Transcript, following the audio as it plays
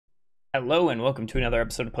Hello and welcome to another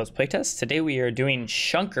episode of Post Playtest. Today we are doing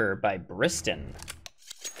Shunker by Bristn.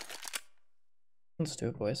 Let's do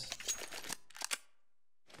it, boys.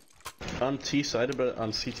 I'm T-sided, but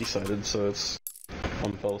I'm CT-sided, so it's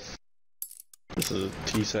on both. This is a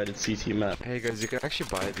T-sided CT map. Hey guys, you can actually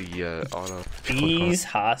buy the auto.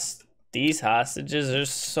 These hostages are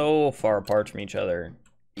so far apart from each other.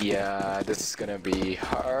 Yeah, this is gonna be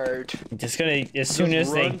hard. Just gonna, as soon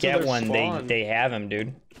as they get one, they have him,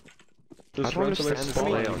 dude. Just run to their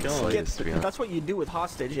spawn and kill them. That's what you do with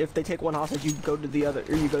hostage. If they take one hostage, you go to the other,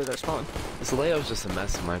 or you go to their spawn. This layout's just a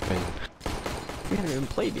mess in my opinion. We haven't even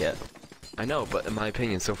played yet. I know, but in my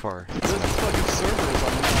opinion, so far. This fucking server is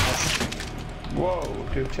on mass. Whoa,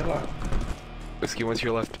 dude, chill out. Whiskey, once to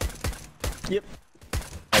your left. Yep. Oh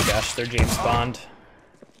my gosh, they're James Bond.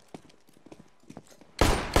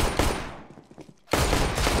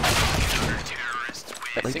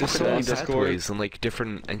 Like, there's so many pathways and like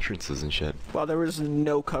different entrances and shit. Well, there was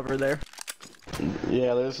no cover there.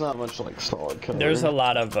 Yeah, there's not much like solid cover. There's a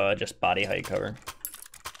lot of just body height cover.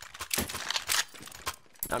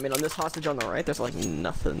 I mean, on this hostage on the right, there's like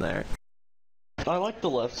nothing there. I like the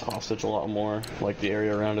left hostage a lot more, like the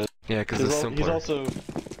area around it. Yeah, because it's simpler. He's also,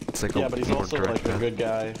 it's like yeah, but he's also like a good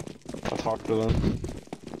guy. I talked to him.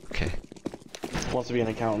 Okay. Wants to be an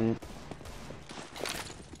accountant.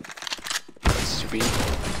 What's to be?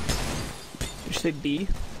 Did you say B?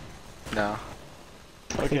 No.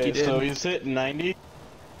 Okay, so he's hit 90.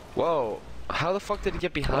 Whoa! How the fuck did he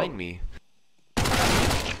get behind me?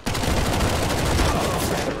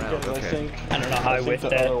 Okay. I don't know how I whiffed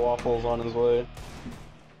that. Other waffles on his way.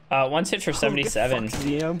 One's hit for 77.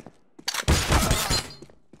 ZM.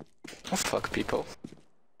 Oh, fuck people.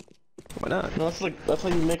 Why not? No, that's how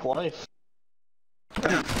you make life.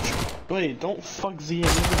 Wait, don't fuck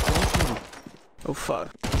ZM. Oh fuck.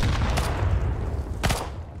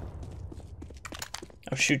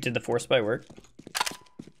 Oh shoot, did the force by work?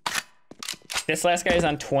 This last guy is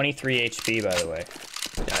on 23 HP, by the way.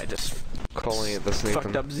 Yeah, I just Calling it this Nathan.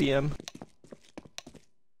 fucked up ZM.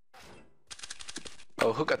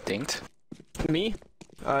 Oh, who got dinged? Me?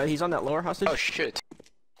 He's on that lower hostage. Oh shit.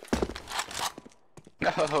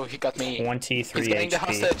 Oh, he got me. 23 He's getting HP. the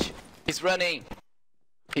hostage. He's running.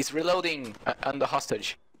 He's reloading on the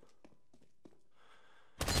hostage.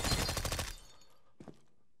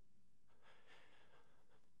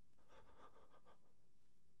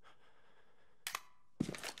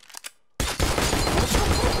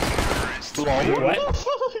 What?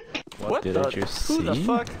 What did I just see? Who the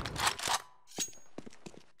fuck?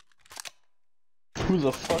 Who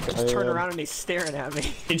the fuck? Just turned around and he's staring at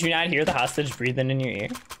me. Did you not hear the hostage breathing in your ear?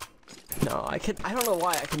 No, I don't know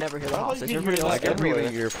why I can never hear the hostage. Everybody I else can can. breathe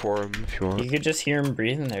in your forum if you want. You could just hear him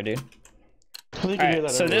breathing there, dude. Alright,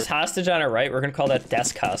 So this hostage on our right, we're gonna call that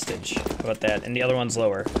desk hostage. How about that? And the other one's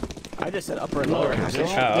lower. I just said upper and lower hostage.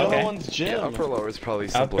 Oh, The other okay. one's Jim. Yeah, upper lower is probably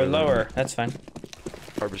simpler. Upper, lower. That's fine.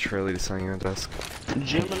 Arbitrarily deciding on a desk.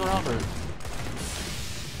 Jim and Robert.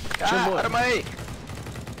 Out of my way!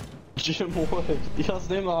 Jim Wood. You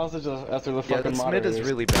gotta name the hostage after the Yeah, fucking this mid moderators. is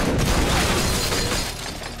really bad.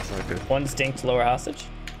 It's not good. One's dinked lower hostage.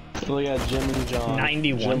 So yeah, Jim and John.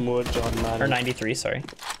 91. Jim Wood, John Madden. Or 93, sorry.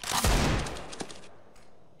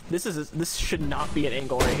 This should not be an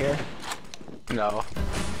angle right here. No.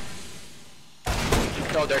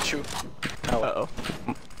 No, they're two. Oh. Uh-oh.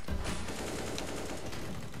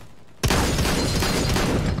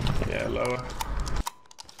 Yeah, lower.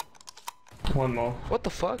 One more. What the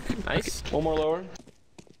fuck? Nice. One more lower.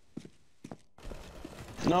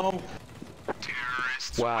 No.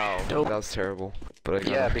 Wow, Nope. that was terrible. But I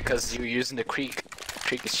got Yeah, because you're using the creek.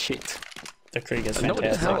 Creek is shit. The Krieg is no, what the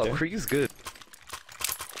fantastic. hell? dude. Krieg is good.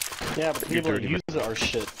 Yeah, but the people that use it are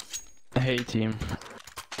shit. Hey team.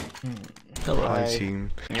 Hello. Hi Hi.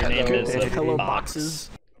 team. Your name is Hello, Box. boxes.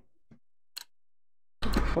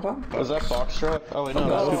 What up? Was that Foxtrot? Oh wait, no,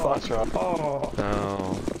 No. that's Foxtrot. Oh,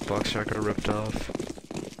 No, Boxshot got ripped off.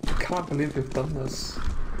 can't believe we've done this.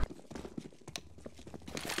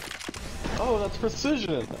 Oh, that's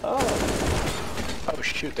Precision. Oh. Oh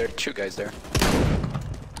shoot, there are two guys there.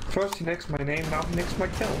 First he nicks my name, now he nicks my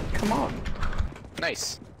kill. Come on.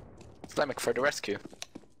 Nice. Islamic for the rescue.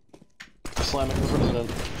 Slamming the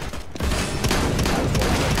President.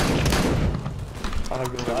 I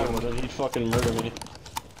really I don't wouldn't. He'd fucking murder me.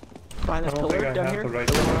 Behind this think I pillar down have here. the right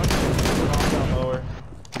Down lower.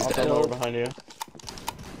 Off the lower behind you.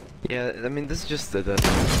 Yeah, I mean, this is just the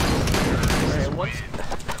Alright,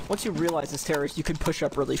 once you realize this terrorist, you can push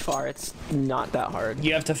up really far. It's not that hard.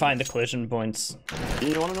 You have to find the collision points.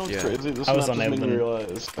 You wanna know what's Yeah. crazy? This I was map just unable made me to-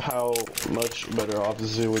 realize how much better off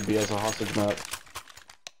Zoo would be as a hostage map.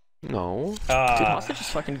 No. Dude, hostage is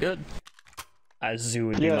fucking good. Zoo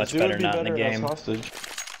would be much Zoo better would be not in the better as game. hostage.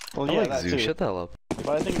 Well, I yeah, like that Zoo. too. Shut the hell up. But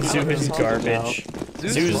I think Zoo is garbage.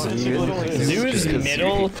 Zoo's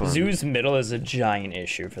middle is a giant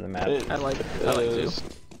issue for the map. I like Zoo.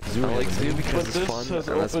 Zoo, I like Zoo because it's this fun. has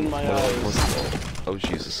and that's opened my what I like eyes. most. Oh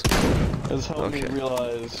Jesus. It's helped me Okay.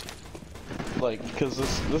 realize, like, because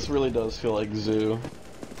this really does feel like Zoo.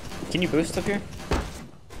 Can you boost up here?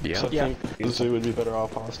 Yeah. So I think Zoo would be better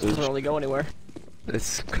off hostage. Doesn't really go anywhere.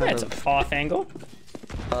 It's Yeah, kind it's of. off angle.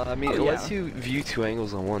 I mean, Oh, it yeah. lets you view 2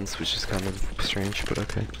 angles at once, which is kind of strange, but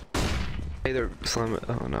okay. Hey there, slime.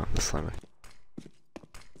 Oh no, the slime.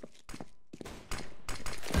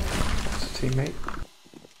 Teammate.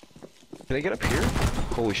 Can I get up here?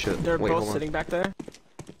 Holy shit! They're Wait, both hold on. sitting back there.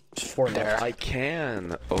 Just 4 there. I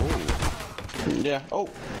can. Oh. Yeah. Oh.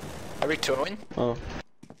 Are we throwing? Oh.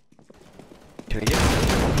 Can I get?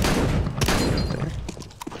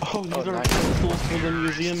 Oh, these are nice. pedestals for the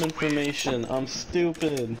museum information. I'm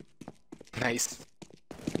stupid. Nice.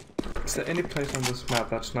 Is there any place on this map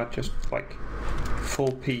that's not just like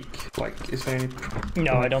full peak? Like, is there any?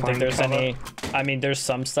 No, I don't think fine there's cover? any. I mean, there's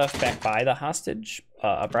some stuff back by the hostage,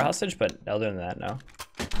 upper hostage, but other than that, no.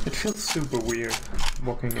 It feels super weird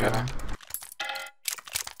walking around.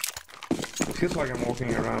 It feels like I'm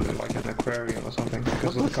walking around in like an aquarium or something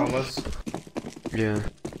because of the colors. Yeah.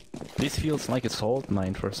 This feels like a salt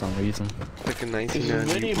mine for some reason. Like a It's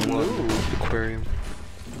really 1991 blue. aquarium.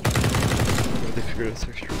 Where they figured out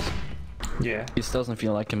textures. Yeah. This doesn't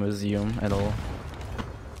feel like a museum at all.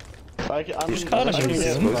 I'm just call it a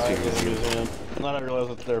museum. museum. And then I realized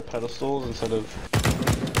that they're pedestals instead of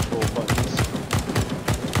little buttons.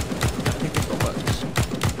 I think there's no buttons.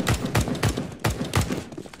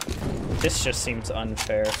 This just seems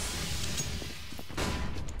unfair.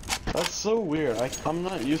 That's so weird. I'm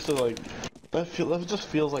not used to like that. That just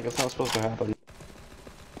feels like it's not supposed to happen.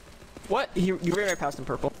 What? You ran right past him,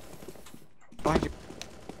 purple. Behind you.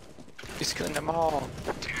 He's killing them all.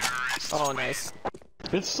 Oh, nice.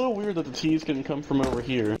 It's so weird that the T's can come from over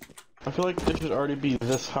here. I feel like they should already be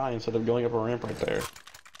this high instead of going up a ramp right there.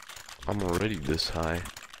 I'm already this high.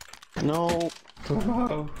 No.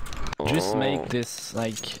 Wow. Just Oh. make this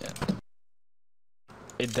like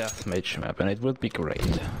a deathmatch map, and it would be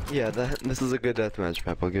great. Yeah, this is a good deathmatch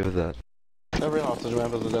map. I'll give it that. Every hostage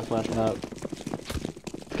map is a deathmatch map.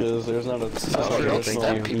 Because there's not a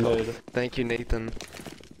thank you. mid. Thank you, Nathan.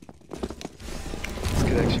 This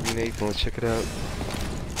could actually be Nathan. Let's check it out.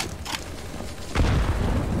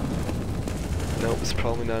 Nope, it's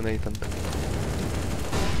probably not Nathan.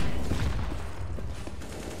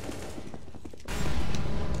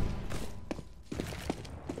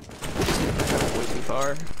 Way too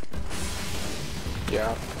far.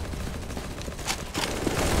 Yeah.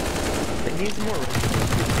 It needs more.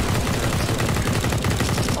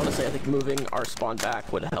 Honestly, I think moving our spawn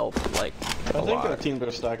back would help, like, I a think lot. our teams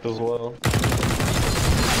are stacked as well.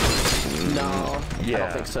 No, I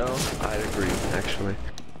don't think so. I'd agree, actually.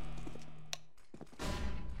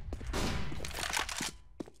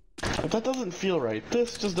 But that doesn't feel right.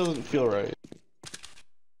 This just doesn't feel right.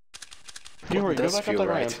 Yuri, go does back up feel that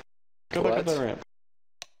right? ramp. Go back up What? that ramp.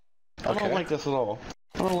 I don't Okay. like this at all.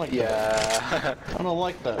 I don't like that. Yeah. I don't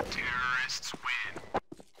like that.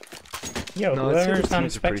 Yo, No, I'd say the whoever's not a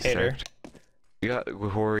teams are pretty spectator. stacked. We got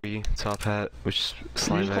Wahori, Top Hat, which is Did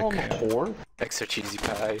you just call him a Slimeback. whore? Extra cheesy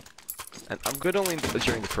pie. And I'm good only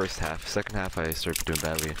during the first half. Second half, I start doing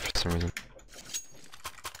badly for some reason.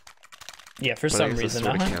 Yeah, for But I some guess that's reason,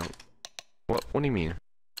 sort of huh? count. What do you mean?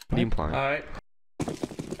 What are you implying? Alright.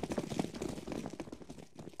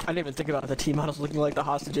 I didn't even think about the team models looking like the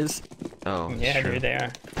hostages. Oh, Yeah, sure. dude, they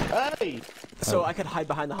are. Hey! So I could hide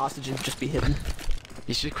behind the hostage and just be hidden.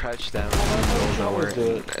 You should crouch down Well, that's how and you go nowhere always do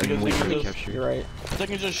it, and because wait you for the just- capture. You're right. They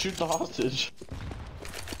can just shoot the hostage.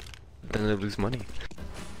 Then they lose money.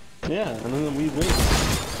 Yeah, and then we win.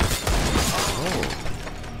 Oh.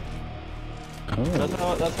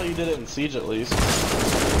 Oh. That's how you did it in Siege at least.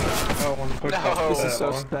 I want to put No. This is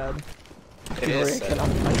so one. bad. It Yuri, is.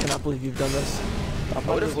 I cannot believe you've done this. I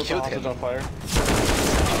would've lit the killed hostage him. on fire.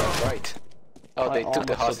 Right. Oh, I they took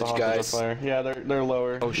the almost lit hostage, guys. on fire. Yeah, they're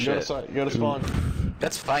lower. Oh, You go to shit. you go to spawn.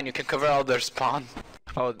 That's fine. You can cover all their spawn.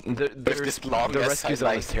 Oh, the this long the ass rescue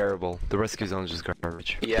zone is sidelight. terrible. The rescue zone is just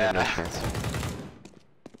garbage. They have no Yeah. chance.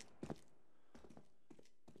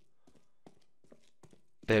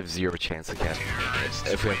 They have zero chance of catching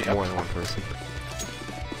if we have more than one person.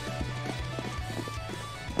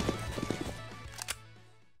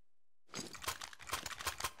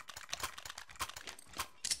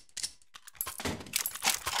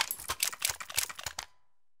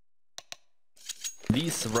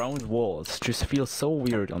 These round walls just feel so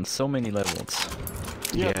weird on so many levels.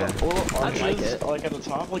 Yeah, Yeah. but little I arches, like it. like at the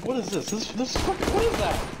top. Like, what is this? This fucking, what is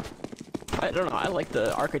that? I don't know. I like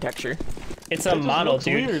the architecture. It's a It just model, looks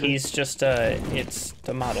dude. weird. He's just it's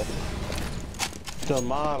the model. The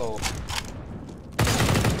model.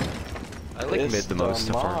 I like It's mid the most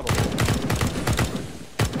so far. model.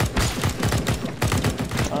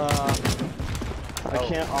 I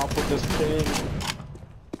can't off with this ping.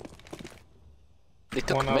 They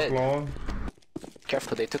took One out mid. long.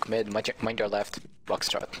 Careful, they took mid. Mind your left.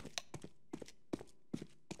 Boxtrot.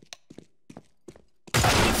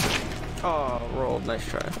 Oh, rolled. Nice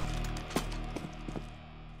try.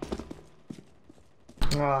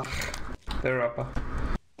 Ah, they're upper.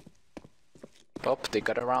 Oh, they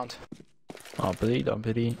got around. Uppity,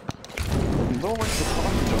 uppity. Don't like the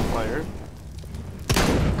sausage on fire.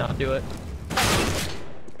 Not do it.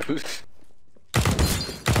 Oof.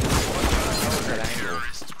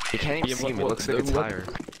 You can't even see him, it looks like a tire.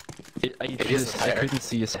 I is a tire. couldn't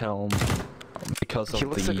see his helm because of He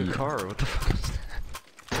looks the... like a car, what the fuck is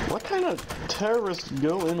that? What kind of terrorists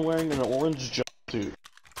go in wearing an orange jumpsuit?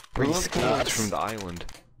 Where he Look escaped at- from the island.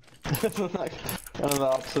 Isn't that kind of the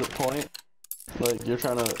opposite point? Like, you're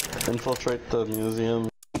trying to infiltrate the museum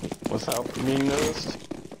without being noticed?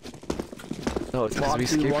 No, it's Well, because we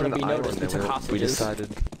if you escaped wanna from the be noticed, island we and took we hostages. decided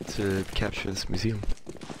to capture this museum.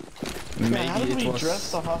 Maybe Yeah, how did we it was...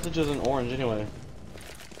 dress the hostages in orange anyway?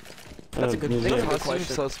 That's a good- museum. that's a The good hostages question.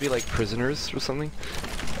 supposed to be like prisoners or something?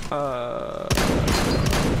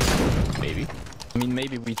 Maybe. I mean,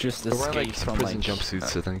 maybe we just They wear like escaped from prison like...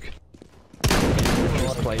 jumpsuits, I think. maybe we were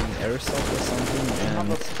just playing airsoft or something How the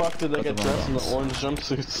and... fuck did they got get the wrong dressed in the bombs. orange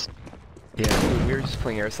jumpsuits? Yeah, we were just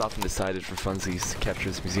playing airsoft and decided for funsies to capture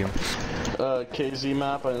this museum. KZ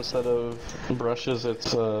map, and instead of brushes,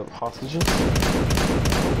 it's hostages?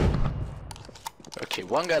 Okay,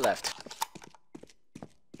 one guy left.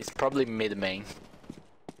 He's probably mid-main.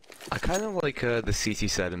 I kind of like the CT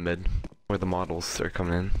side in mid, where the models are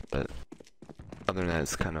coming in, but other than that,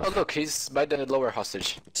 it's kind of... Oh look, he's by the lower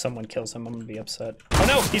hostage. If someone kills him, I'm gonna be upset. Oh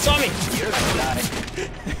no, he saw me! You're gonna die.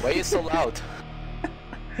 Why are you so loud?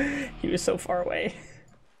 He was so far away.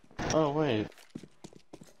 Oh, wait.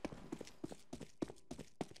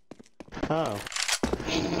 Oh.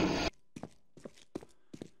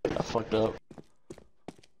 I fucked up.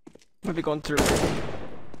 Maybe going through.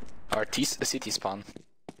 Our CT spawn.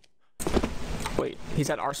 Wait, he's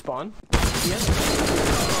at our spawn?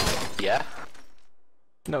 Yeah?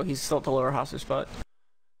 No, he's still at the lower hostage spot.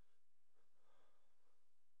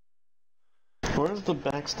 Where's the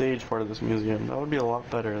backstage part of this museum? That would be a lot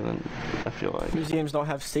better than I feel like. Museums don't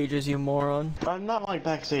have stages, you moron. I'm not like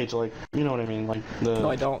backstage, like, you know what I mean? Like the. No,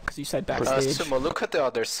 I don't, because you said backstage. Sumo, look at the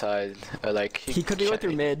other side. Like He could be going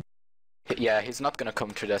through mid. Yeah, he's not gonna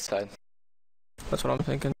come through that side. That's what I'm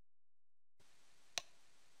thinking.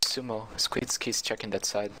 Sumo, Squidski's checking that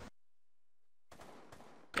side.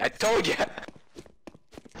 I told ya!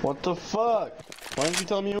 What the fuck? Why didn't you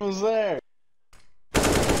tell me it was there?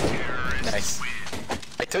 Nice.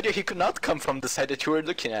 I told you he could not come from the side that you were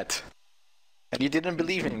looking at. And you didn't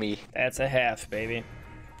believe in me. That's a half, baby.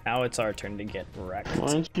 Now it's our turn to get wrecked. Why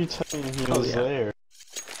didn't you tell me he Oh, was yeah. there?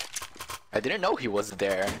 I didn't know he was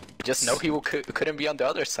there. I just know he couldn't be on the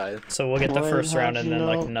other side. So we'll get the Well, first round how'd and you then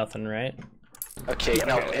like know? nothing, right? Okay, Yeah,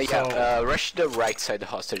 no, okay, rush the right side the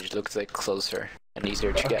hostage. Looks like closer and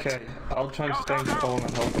easier to get. Okay, I'll try and stay in spawn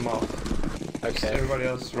and help them out. Okay. Everybody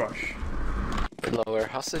else rush. Lower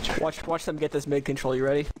hostage. Watch them get this mid control. You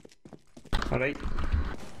ready? Alright.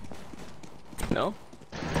 No?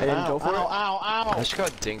 They didn't go for it? I just got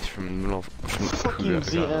dinked from the middle from Fuck you,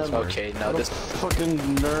 ZM. Okay, now this Fucking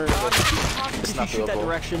nerd. is Did not you shoot that doable.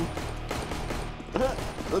 direction?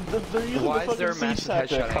 They're using Why the is there a fucking massive siege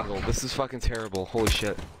tactic. headshot angle? This is fucking terrible. Holy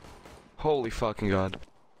shit. Holy fucking god.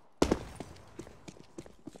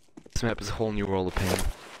 This map is a whole new world of pain.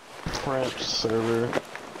 French server.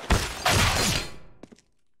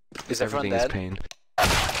 Is everyone Everything is dead? pain.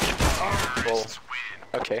 Well,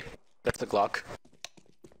 okay, that's the Glock.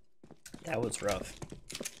 That was rough.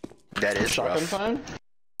 That is Shotgun rough. time?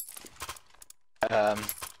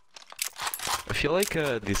 I feel like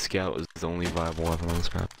the scout is the only viable weapon on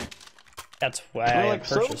this map. That's why I mean, I like,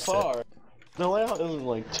 so purchased far, it. the layout isn't,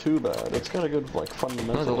 like, too bad. It's got a good, like,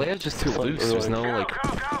 fundamental. No, the layout's just too fun- loose. or, There's no like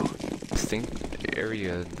distinct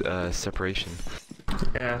area separation.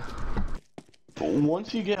 Yeah.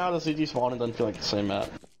 Once you get out of CT spawn, it doesn't feel like the same map.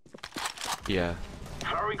 Yeah.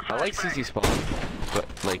 I like CC spawn, but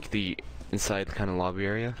like the inside kind of lobby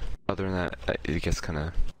area. Other than that, it gets kind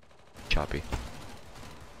of choppy.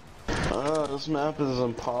 This map is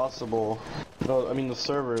impossible. No, I mean the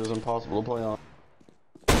server is impossible to play on.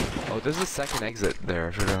 Oh, there's a second exit there.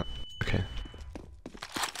 I forgot. Okay.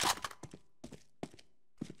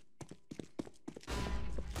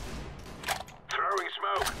 Throwing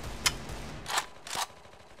smoke.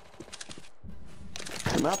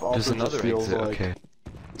 The map There's also just another feels exit. like Okay.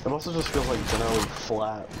 it also just feels like generally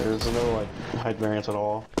flat. There's no like height variance at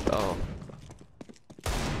all. Oh,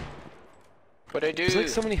 What I do? there's like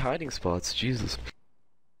so many hiding spots. Jesus.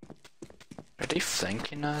 Are they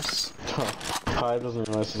flanking us? Hive doesn't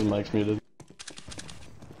realize his mic's muted.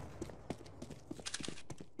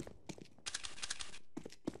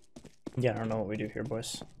 Yeah, I don't know what we do here,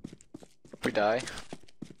 boys. We die.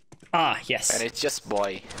 Ah, yes. And it's just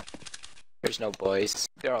boy. There's no boys.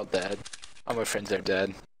 They're all dead. All my friends are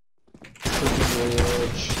dead.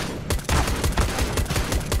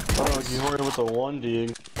 Oh, you already with the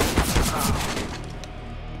 1D.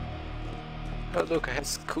 Oh look, I have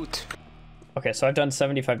Scoot. Okay, so I've done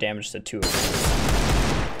 75 damage to 2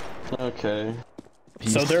 of them. Okay.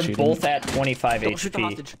 So they're both at 25 Don't shoot the HP.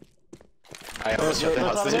 hostage. I almost shot the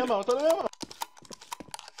That's out of hostage. ammo, it's out of ammo!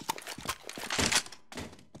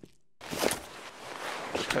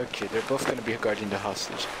 Okay, they're both gonna be guarding the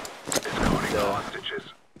hostage. Escorting Yeah. hostages.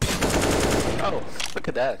 Oh, look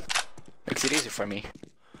at that. Makes it easy for me.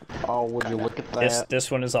 Oh, would you look at that? This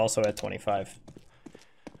one is also at 25.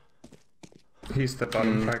 He's the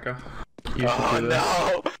bottom fragger. You should Oh do this.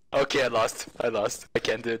 no! Okay, I lost. I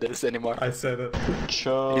can't do this anymore. I said it.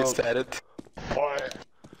 Chug. You said it.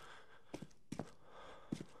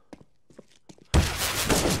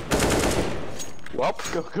 Whoop.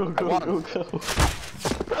 Go, go, I go, won. go, go.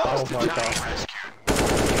 Oh my god.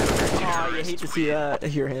 Oh, you hate to see that.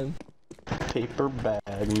 Hear him. Paper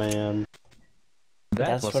bag, man.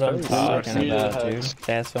 That's was what I'm very talking muted, about, dude. Hex.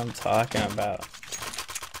 That's what I'm talking about.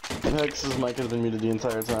 Hex's mic has been muted the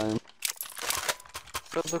entire time.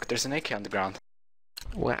 But look, there's an AK on the ground.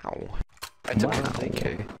 Wow. I took it.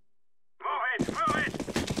 Okay. Move it, move it.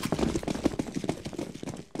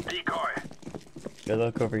 Decoy. Good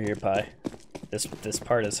luck over here, Pi. This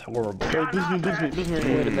part is horrible. Hey, Disney.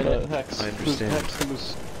 Wait a minute. Hex. I understand. Hex,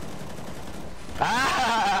 loose.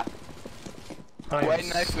 Ah! Why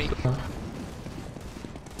knife me?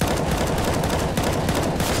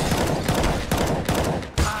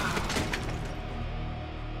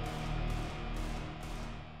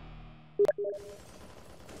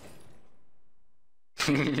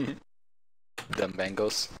 Them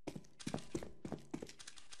Bengals.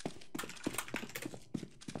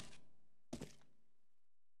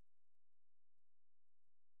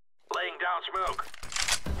 Laying down smoke.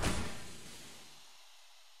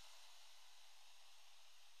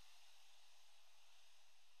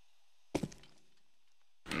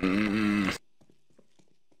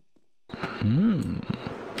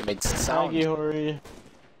 You made sound. Maggie, hurry.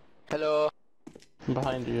 Hello. I'm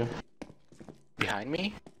behind you. Behind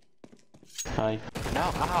me? Hi. No,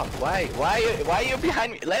 ah, why are you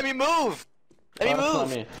behind me? Let me move! Let me Oh, that's not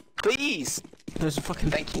move! me. Please! There's a fucking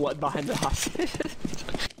Thank you. blood behind the hostage.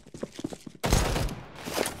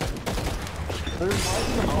 There's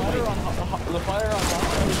the fire on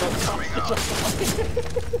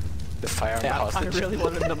The fire on the Yeah, I hostage. really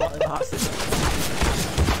wanted them on the hostage.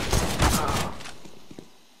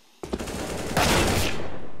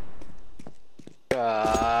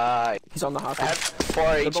 He's on the I hostage. have 4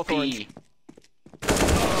 They're both HP. orange.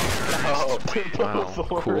 No. Wow,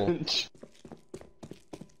 cool. orange.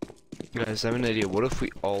 Guys, I have an idea. What if we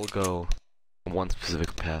all go on one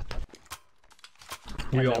specific path?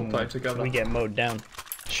 We And all then play together. We get mowed down.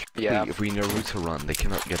 Yeah, If we know route to run, they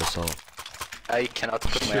cannot get us all. I cannot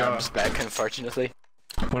put my Sure. arms back, unfortunately.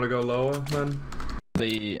 Wanna go lower, man?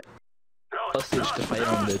 The hostage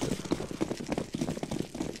defended.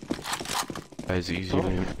 Guys, easy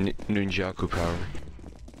Nunjaku power.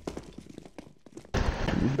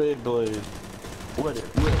 Beyblade. Let it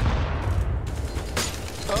rip.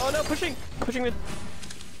 Oh no, pushing! Pushing mid.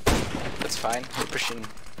 That's fine. We're pushing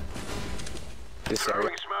this area.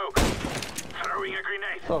 Throwing smoke. Throwing a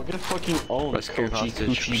grenade. Oh, get fucking owned, Rescue Coochie,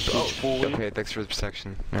 hostage. Coochie, bitch boy. Okay, thanks for the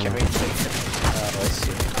protection. Can we take it? Let's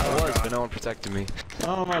see. I was, but no one protected me.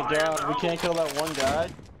 Oh my god, we can't kill that one guy?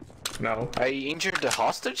 No. I injured the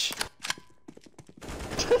hostage?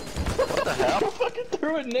 What the hell? Fucking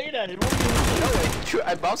threw a nade at him. No,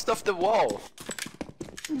 I bounced off the wall.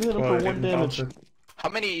 You hit him Well, I for 1 didn't bounce damage. it. How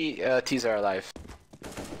many T's are alive?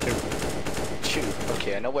 2.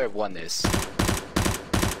 Okay, I know where 1 is.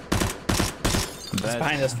 He's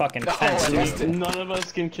behind this fucking Oh, fence. I dude. lost it. None of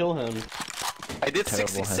us can kill him. I did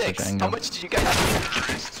Terrible 66. hostage How angle. much did you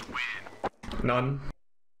guys? None.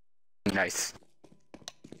 Nice.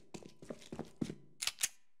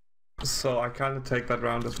 So I kind of take that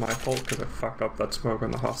round as my fault because I fucked up that smoke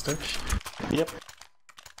on the hostage. Yep.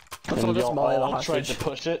 Let's all And just y'all molly the all tried hostage. to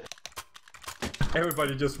push it.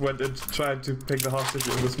 Everybody just went and tried to pick the hostage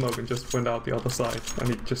in the smoke and just went out the other side, and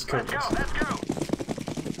he just killed Let's us. go, let's go.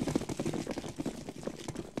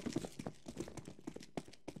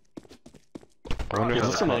 I wonder Is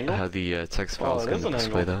this an angle? how the text file is it is going to an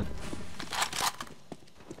display angle. that.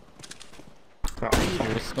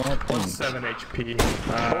 Oh, 7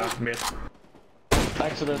 HP. Mid.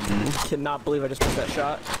 Accident. Cannot believe I just missed that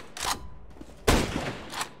shot.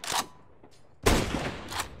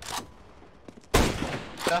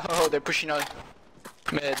 No, they're pushing on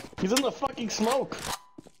mid. He's in the fucking smoke.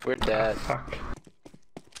 We're dead. Fuck.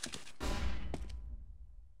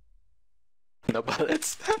 No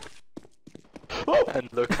bullets. Oh! And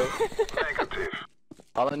loco. Negative.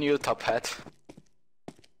 All on you, top hat.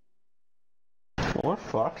 We're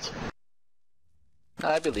fucked.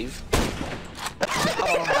 I believe.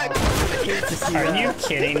 Are you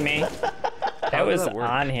kidding me? That was that work?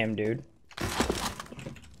 on him, dude.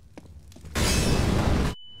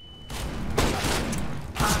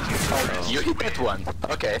 You hit that one.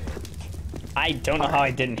 Okay. I don't know how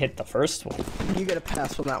I didn't hit the first one. You get a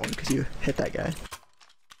pass from that one because you hit that guy.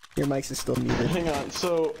 Your mic is still muted. Hang on,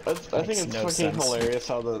 so I think Makes it's no fucking sense. hilarious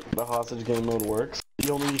how the hostage game mode works.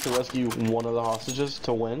 You only need to rescue one of the hostages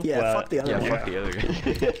to win. Yeah, Well, fuck the other Yeah, one. fuck the other guy.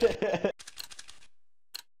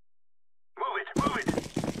 Move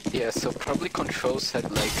it. Yeah, so probably Control said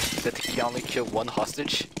like that he can only kill one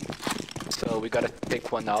hostage. So we gotta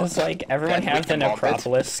pick one out. Does like everyone And we have the can bomb it.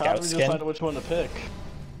 Necropolis How scout do we decide skin? which one to pick?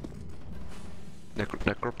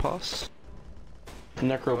 Necropos?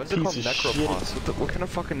 Necro What's it called? piece of Necropos? What kind of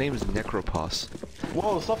fucking name is Necropos? shit.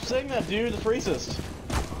 Whoa, stop saying that, dude. It's racist.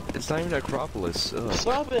 It's not even Necropolis. Ugh.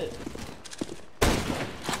 Stop it.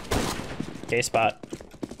 K spot.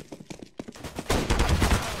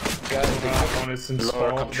 Guys, they That took one is in lower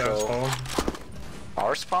spawn. Their control. spawn.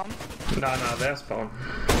 our spawn. No, their spawn.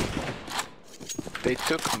 They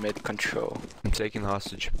took mid control. I'm taking the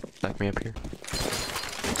hostage. Back me up here.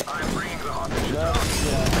 I'm bringing the hostage.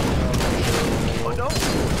 Oh no.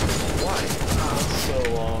 Why? That's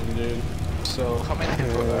so long, dude. So how many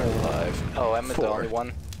people are alive? Oh, I'm the 4. only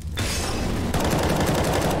one.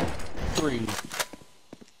 3.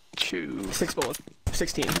 2. 6 bullets.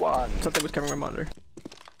 16. 1. Something was covering my monitor.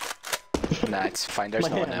 Nah, it's fine. There's My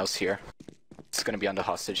no one hand. else here. It's gonna be on the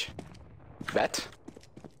hostage. Bet?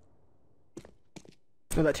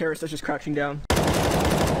 Oh, that terrorist is just crouching down.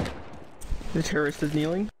 The terrorist is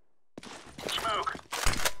kneeling. Smoke.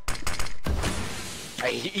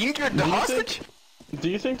 He injured the Do you hostage? Do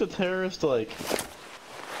you think the terrorist like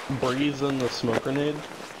breathes in the smoke grenade?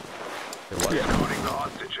 Loading the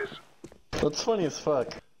hostages. That's funny as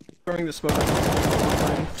fuck. Throwing the smoke.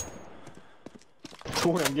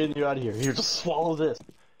 Tori, I'm getting you out of here. Here, just swallow this.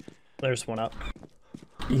 There's one up.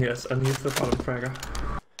 Yes, and he's the bottom fragger.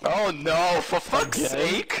 Oh no, for fuck's Again?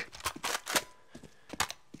 sake!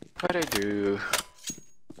 What'd I do?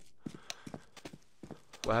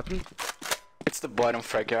 What happened? It's the bottom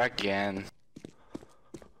fragger again.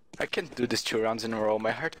 I can't do this 2 rounds in a row.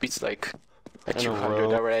 My heart beats like at In a 200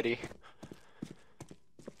 row. already.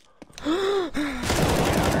 Oh,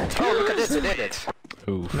 look at this, I did it!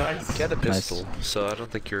 Oof. Nice. Get a pistol, so I don't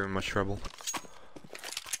think you're in much trouble.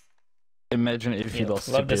 Imagine if you lost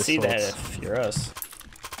Love two to see that pistols. if you're us.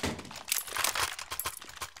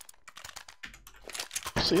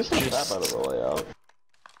 See, it's not that bad of a layout.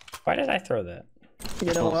 Why did I throw that?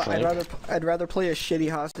 You know Oh, what? thank. I'd rather play a shitty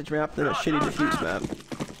hostage map than a shitty defuse map.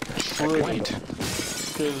 True. Wait.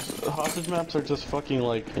 Because hostage maps are just fucking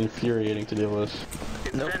like infuriating to deal with.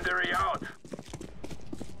 Incendiary out.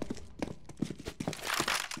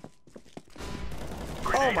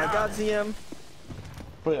 Oh my god, ZM.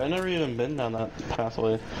 Wait, I never even been down that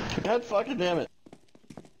pathway. God fucking damn it.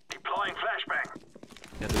 Deploying flashbang.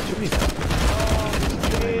 Yeah, there's too many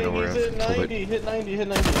down. Hey, know where he's I'm hit until 90, hit 90, hit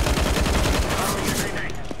 90. Throwing a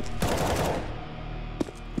grenade.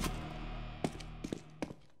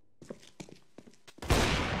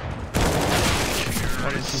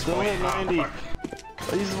 Still hit 90.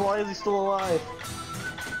 Why is he still alive?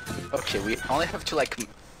 Okay, we only have to like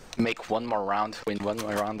make one more round, win one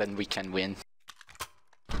more round, and we can win.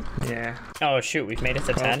 Yeah. Oh shoot, we've made it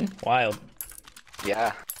to 10? Wild.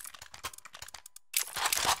 Yeah.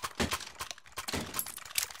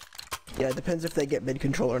 Yeah, it depends if they get mid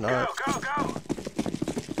control or Go, not. go, go.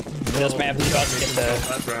 This map is about to get the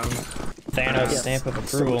That round. Thanos Yes. stamp of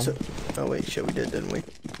approval. Oh wait, shit, we did, didn't we?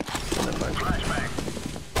 Oh, never mind. Flashbang.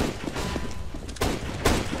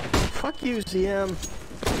 Fuck you, ZM.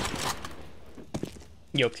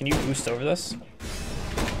 Yo, can you boost over this?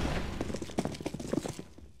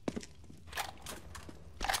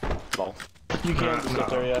 Lol. You can boost up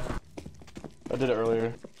there, yeah. I did it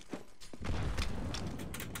earlier.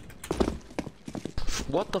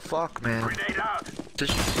 What the fuck, man? Grenade out.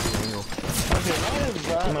 Just shoot angle. Okay, why is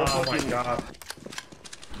that? Oh my fucking... god.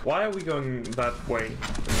 Why are we going that way?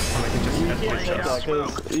 When I can just You head can't like check this?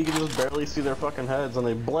 that because you can just barely see their fucking heads and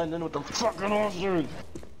they blend in with the fucking hostage.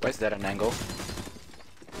 Why is that an angle?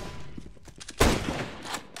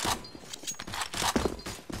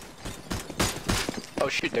 Oh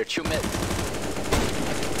shoot, they're 2 mid.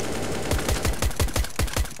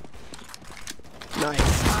 Nice.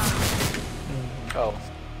 Oh.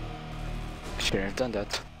 Shouldn't have done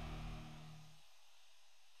that.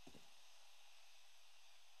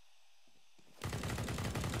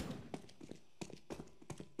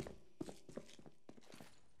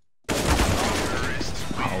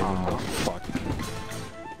 Oh, fuck.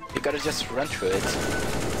 You gotta just run through it.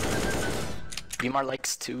 Be more like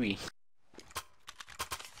Stewie.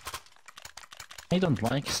 I don't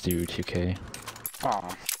like Stu 2K.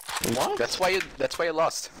 Aw. What? That's why you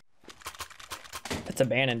lost. That's a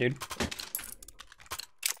banning, dude.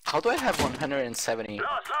 How do I have 170?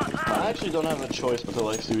 I actually don't have a choice but to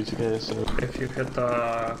like CB2K, so... If you hit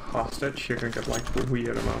the hostage, you can get like the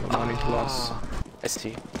weird amount of money plus. I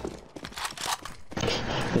see.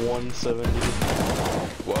 170.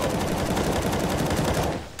 Whoa.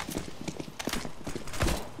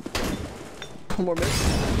 One more minute.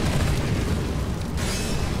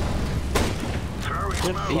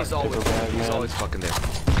 He's always, bag, he's man. always fucking there.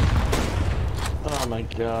 Oh my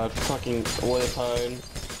god, fucking Leotine.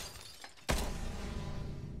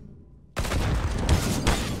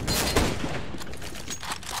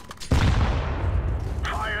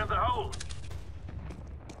 Fire in the hole.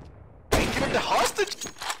 I killed the hostage?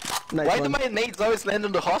 Nice Why do one. my nades always land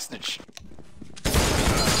on the hostage?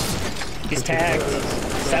 He's tagged.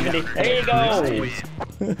 70. There you go.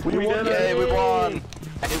 We won! Yay, we won!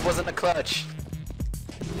 And it wasn't a clutch.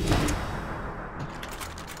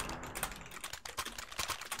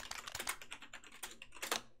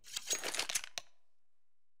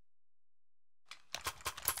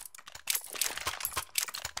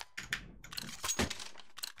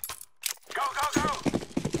 Go, go, go.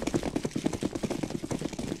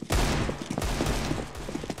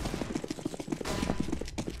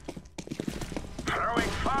 Throwing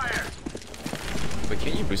fire. Wait,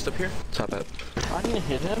 can you boost up here? Top hat. I didn't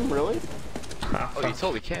hit him, really? Ah, Oh, you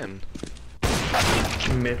totally can.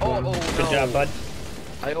 mid Oh, one. oh no. Good job, bud.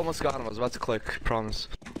 I almost got him. I was about to click. Promise.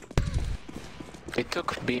 They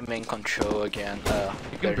took B main control again.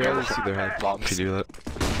 You can barely see their head bombs. if you do that.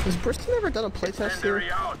 Has Bristn ever done a playtest here?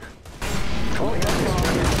 Incendiary out.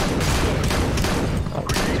 Oh,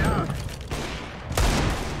 Grenade out.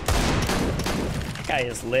 That guy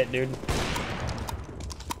is lit, dude.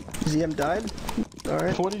 ZM died?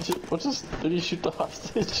 Alright. What did you... What just... Did he shoot the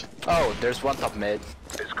hostage? Oh, there's one top mid.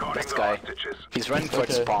 Escorting This the guy. hostages. He's running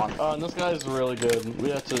towards spawn. And this guy's really good. We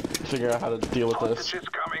have to figure out how to deal with this. Hostages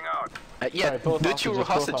coming out. Yeah, Alright, both do 2 both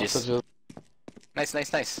hostages. Nice,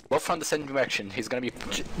 nice, nice. Both from the same direction. He's gonna be...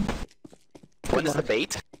 One is the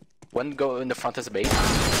bait. One go in the front as a bait.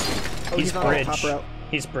 Oh, He's on the bridge. top route.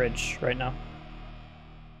 He's bridge right now.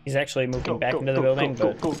 He's actually moving Go, back go, into the go, building,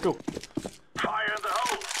 go, but go, go, go. Fire in the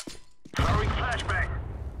hole. Throwing flashbang.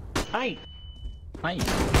 Aye. Nice.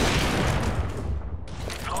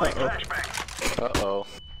 Deploying flashbang. Uh-oh.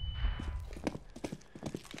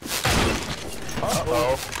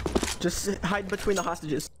 Uh-oh. Just hide between the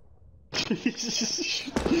hostages. Moving,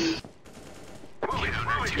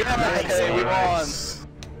 moving. Yeah, hey, we won!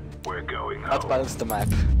 We're going Let's home. balance the map.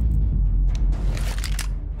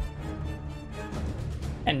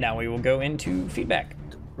 and now we will go into feedback.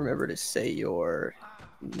 Remember to say your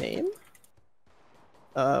name.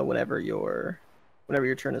 Whenever your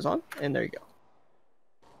turn is on, and there you go.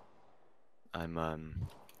 I'm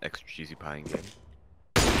extra cheesy pie in game.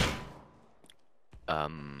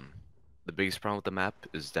 The biggest problem with the map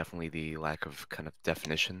is definitely the lack of kind of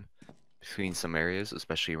definition between some areas,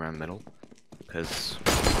 especially around middle, because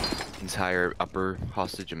entire upper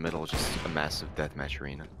hostage and middle is just a massive deathmatch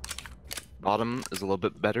arena. Bottom is a little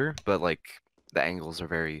bit better, but like the angles are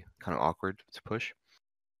very kind of awkward to push.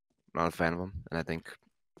 I'm not a fan of them, and I think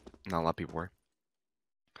not a lot of people were.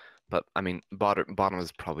 But I mean, bottom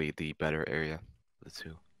is probably the better area of the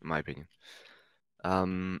two, in my opinion.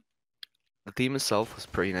 The theme itself was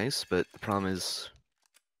pretty nice, but the problem is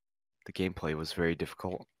the gameplay was very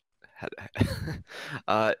difficult.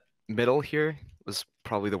 Middle here was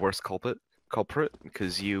probably the worst culprit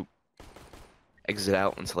because you exit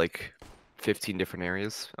out into like 15 different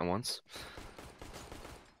areas at once.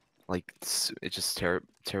 Like it's just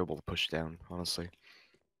terrible to push down, honestly.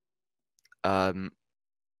 I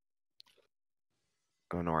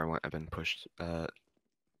don't know where I went. I've been pushed.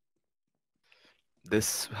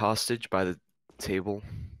 This hostage by the table,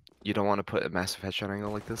 you don't want to put a massive headshot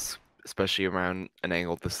angle like this, especially around an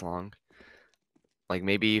angle this long. Like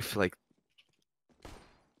maybe if like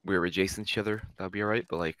we were adjacent to each other, that'd be alright.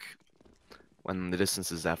 But like when the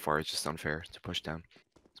distance is that far, it's just unfair to push down,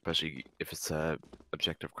 especially if it's a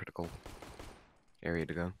objective critical area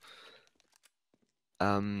to go.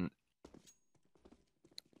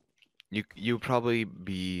 You probably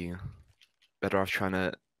be better off trying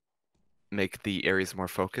to make the areas more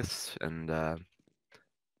focused and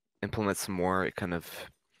implement some more kind of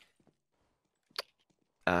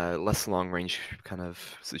less long range kind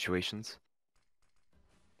of situations.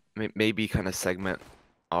 Maybe kind of segment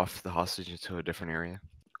off the hostage into a different area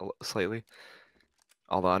slightly.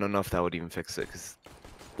 Although I don't know if that would even fix it because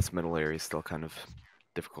this middle area is still kind of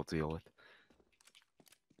difficult to deal with.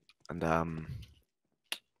 And I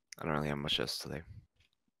don't really have much else today.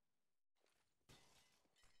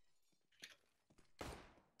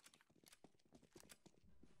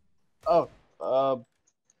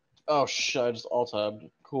 Oh shit, I just alt-tabbed.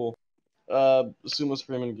 Cool. Sumo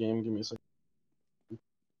Supreme in game, give me a second.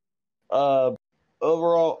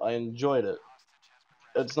 Overall, I enjoyed it.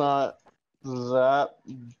 It's not that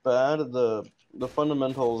bad. The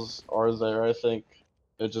fundamentals are there, I think.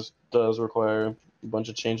 It just does require a bunch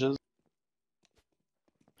of changes.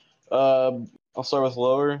 I'll start with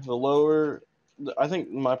lower. The lower, I think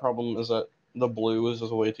my problem is that the blue is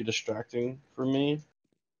just way too distracting for me.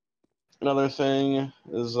 Another thing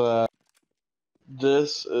is that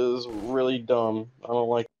this is really dumb. I don't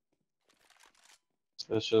like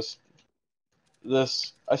it. It's just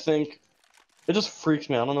this. I think it just freaks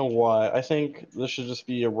me out. I don't know why. I think this should just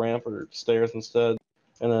be a ramp or stairs instead,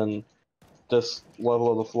 and then this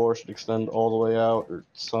level of the floor should extend all the way out or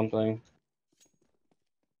something.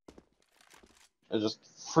 It just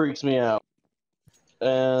freaks me out.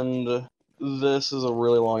 And this is a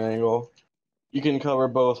really long angle. You can cover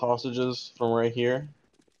both hostages from right here.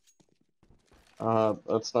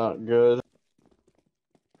 That's not good.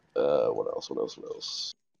 What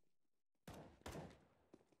else?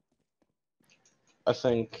 I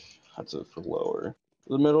think that's it for lower.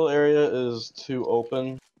 The middle area is too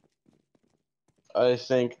open. I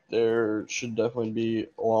think there should definitely be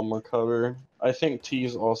a lot more cover. I think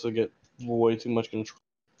T's also get way too much control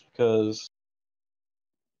because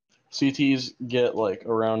CTs get like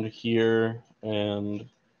around here and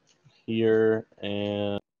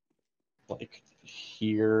like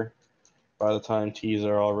here by the time T's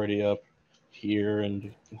are already up here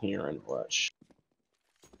and watch.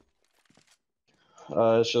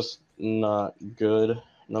 It's just not good.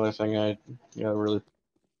 Another thing I really,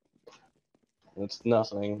 it's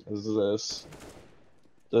nothing, is this.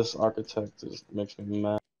 This architect just makes me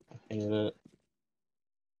mad. I hate it.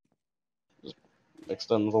 Just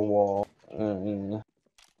extend the wall.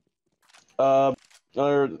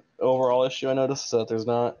 Another overall issue I noticed is that there's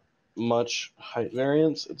not much height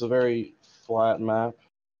variance. It's a very flat map.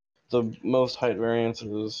 The most height variance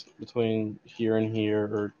is between here and here,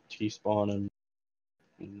 or T-spawn and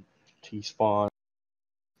T-spawn.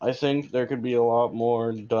 I think there could be a lot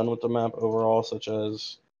more done with the map overall, such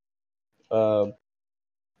as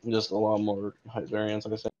just a lot more height variance, I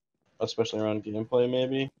think, especially around gameplay,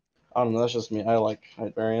 maybe. I don't know, that's just me. I like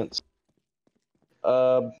height variance.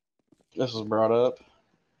 This was brought up.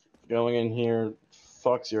 Going in here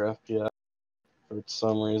fucks your FPS for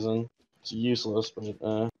some reason. It's useless, but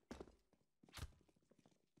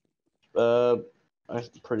I'm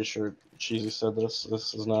pretty sure Cheesy said this.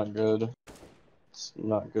 This is not good. It's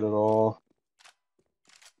not good at all.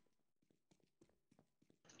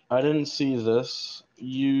 I didn't see this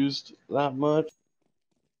used that much.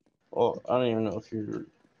 Well, I don't even know if you're...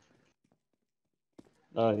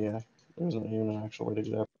 Oh yeah, there's not even an actual way to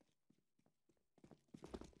do that.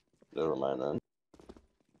 Never mind then.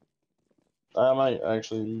 That might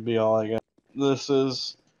actually be all I got. This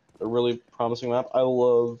is a really promising map. I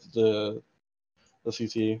love the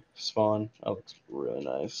CT spawn. That looks really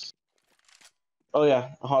nice. Oh yeah,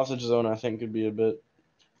 hostage zone I think could be a bit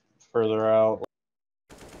further out.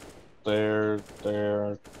 There.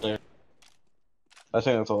 I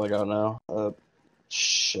think that's all I got now.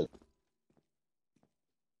 Shit.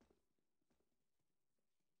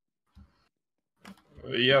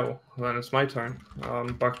 Yo, then it's my turn.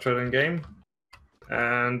 Back trading game.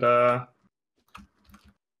 And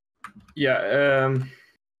yeah,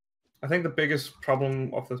 I think the biggest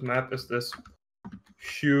problem of this map is this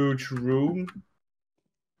huge room.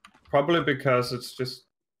 Probably because it's just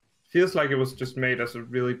feels like it was just made as a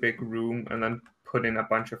really big room and then put in a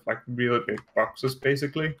bunch of like really big boxes,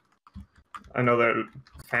 basically. I know they're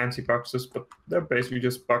fancy boxes, but they're basically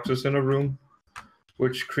just boxes in a room,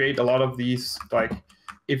 which create a lot of these, like,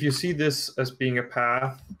 if you see this as being a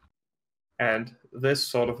path, and this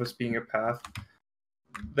sort of as being a path,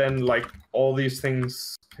 then, like, all these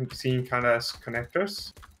things can be seen kind of as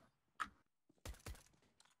connectors.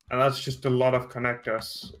 And that's just a lot of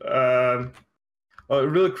connectors. Well, it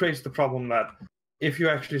really creates the problem that if you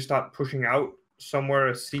actually start pushing out somewhere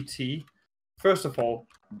a CT, first of all,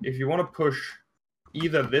 if you want to push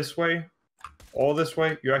either this way or this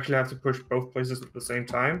way, you actually have to push both places at the same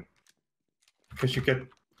time. Because you get,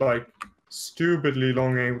 like, stupidly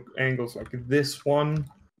long angles like this one,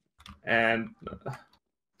 and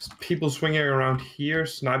people swinging around here,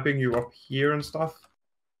 sniping you up here and stuff.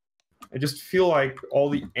 I just feel like all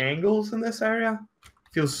the angles in this area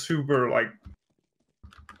feel super, like,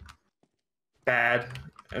 bad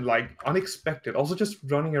and, like, unexpected. Also, just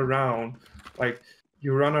running around, like,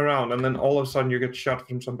 you run around and then all of a sudden you get shot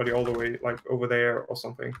from somebody all the way, like, over there or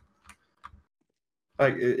something.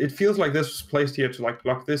 Like, it feels like this was placed here to, like,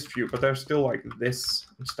 block this view, but there's still, like, this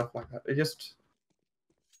and stuff like that. It just...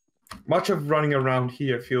 Much of running around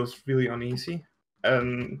here feels really uneasy.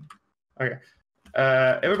 Okay.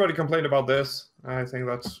 Everybody complained about this. I think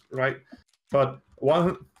that's right. But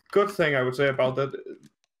one good thing I would say about that,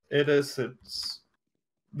 it's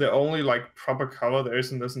the only, like, proper cover there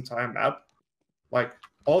is in this entire map. Like,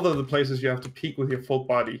 all of the places you have to peek with your full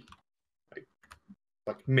body.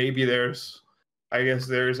 Like maybe there's... I guess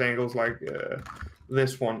there's angles like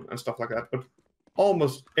this one and stuff like that, but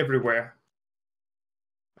almost everywhere.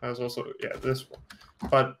 There's also, yeah, this one.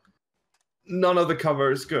 But none of the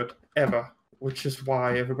cover is good, ever, which is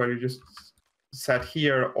why everybody just sat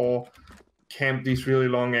here or camped these really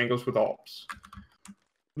long angles with ops.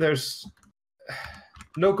 There's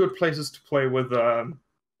no good places to play with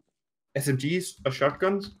SMGs or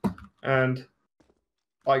shotguns, and,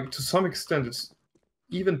 like, to some extent it's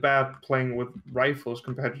even bad playing with rifles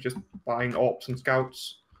compared to just buying ops and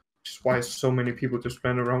scouts, which is why so many people just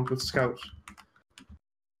ran around with scouts.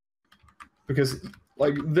 Because,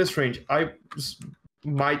 like, this range, I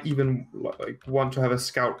might even, like, want to have a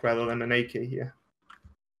scout rather than an AK here.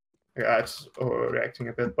 Yeah, it's overreacting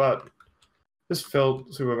a bit, but this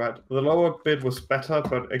felt super bad. The lower bit was better,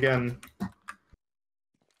 but again,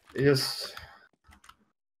 it just...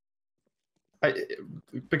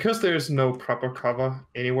 because there's no proper cover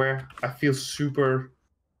anywhere, I feel super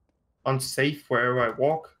unsafe wherever I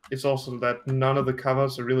walk. It's also that none of the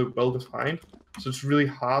covers are really well defined, so it's really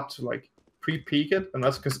hard to, like, pre-peek it, and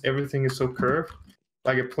that's because everything is so curved.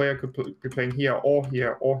 Like, a player could be playing here, or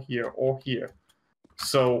here, or here, or here.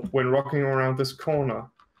 So when rocking around this corner,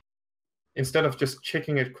 instead of just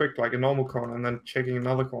checking it quick like a normal corner and then checking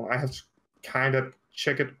another corner, I have to kind of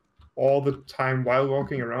check it all the time while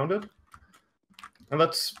walking around it. And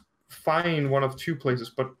that's fine one of two places,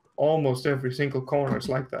 but almost every single corner is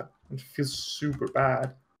like that. It feels super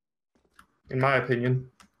bad, in my opinion.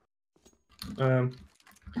 Yeah,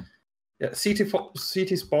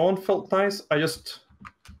 CT spawn felt nice. I don't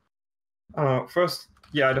know. First,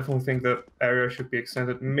 yeah, I definitely think the area should be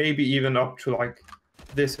extended, maybe even up to, like,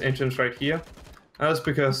 this entrance right here. And that's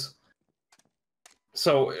because...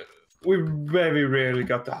 So, we very rarely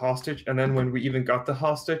got the hostage, and then when we even got the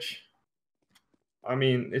hostage... I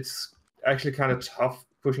mean, it's actually kind of tough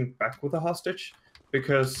pushing back with a hostage,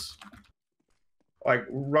 because, like,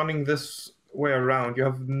 running this way around, you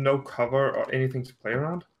have no cover or anything to play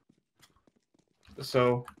around.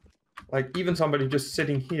 So, like, even somebody just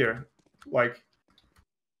sitting here, like,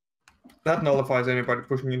 that nullifies anybody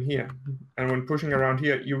pushing in here. And when pushing around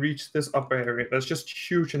here, you reach this upper area that's just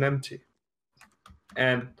huge and empty.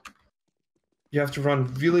 And you have to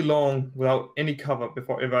run really long without any cover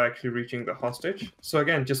before ever actually reaching the hostage. So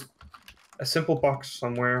again, just a simple box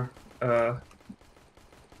somewhere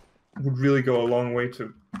would really go a long way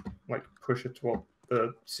to, like, push it toward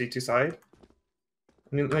the CT side.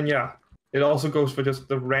 And then, yeah, it also goes for just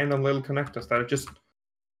the random little connectors that are just,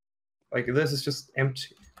 like, this is just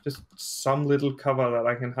empty. Just some little cover that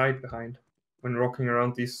I can hide behind when walking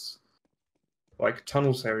around these, like,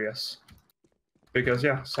 tunnels areas. Because,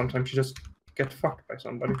 yeah, sometimes you just get fucked by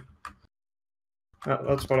somebody.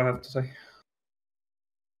 That's what I have to say.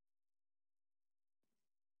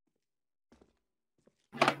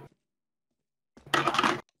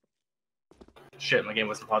 Shit, my game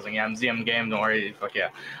wasn't pausing. Yeah, I'm ZM game. Don't worry. Fuck yeah.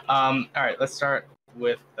 All right, let's start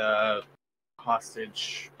with the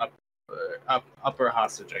hostage upper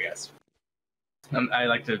hostage, I guess. I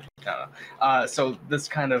like to, I don't know. So this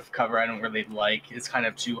kind of cover I don't really like. It's kind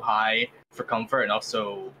of too high for comfort, and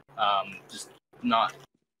also just not.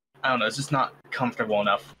 I don't know. It's just not comfortable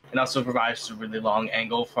enough, and also provides a really long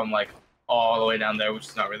angle from like all the way down there, which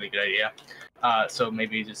is not really a good idea. So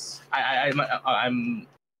maybe just I don't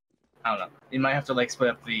know. You might have to like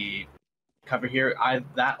split up the cover here.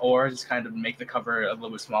 That or just kind of make the cover a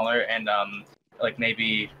little bit smaller and like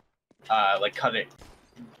maybe like cut it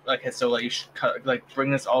like so like you should cut like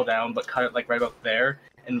bring this all down but cut it like right up there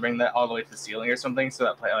and bring that all the way to the ceiling or something so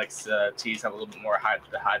that like tees have a little bit more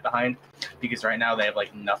to hide behind, because right now they have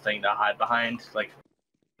like nothing to hide behind. Like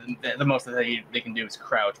the most that they can do is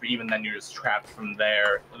crouch, but even then you're just trapped from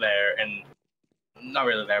there and not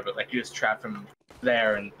really there, but like you're just trapped from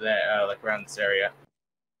there and there like around this area.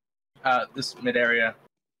 This mid area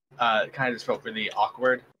kind of just felt really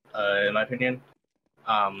awkward in my opinion.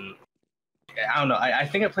 I don't know. I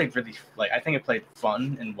think it played really I think it played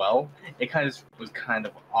fun and well. It kind of was kind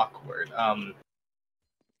of awkward.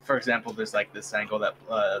 For example, there's like this angle that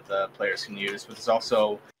the players can use, but there's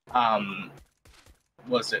also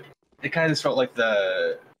was it? It kind of just felt like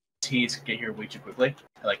the T's could get here way too quickly.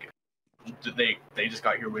 Like they just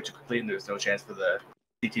got here way too quickly, and there's no chance for the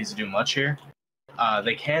CTs to do much here.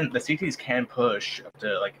 The CTs can push up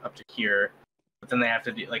to here, but then they have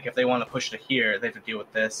to do like if they want to push to here, they have to deal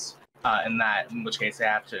with this. And that, in which case they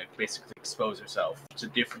have to basically expose themselves to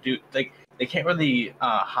like they can't really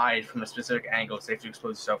hide from a specific angle, so they have to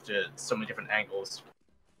expose themselves to so many different angles.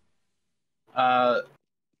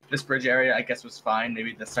 This bridge area, I guess, was fine.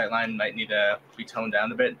 Maybe the sightline might need to be toned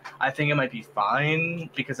down a bit. I think it might be fine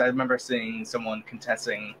because I remember seeing someone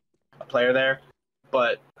contesting a player there,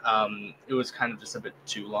 but it was kind of just a bit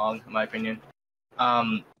too long, in my opinion.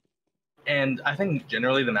 And I think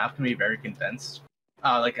generally the map can be very condensed.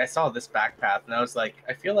 Like I saw this back path and I was like,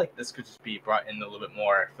 I feel like this could just be brought in a little bit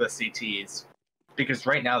more for the CTs, because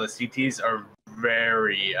right now the CTs are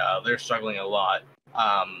very they're struggling a lot.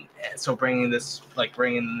 So bringing in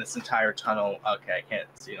this entire tunnel. Okay, I can't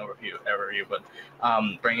see an overview, but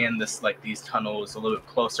bringing in these tunnels a little bit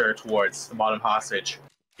closer towards the bottom hostage,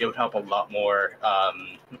 it would help a lot more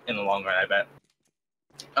in the long run, I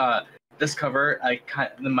bet. This cover,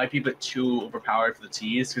 it might be a bit too overpowered for the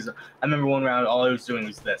T's, because I remember one round all I was doing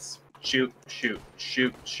was this: shoot, shoot,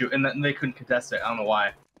 shoot, shoot, and then they couldn't contest it. I don't know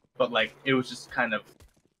why, but like it was just kind of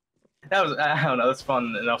I don't know, that's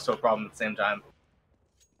fun and also a problem at the same time.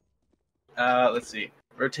 Let's see,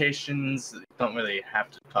 rotations. Don't really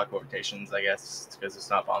have to talk about rotations, I guess, because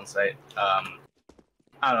it's not on site. I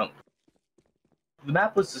don't know. The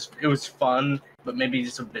map was it was fun, but maybe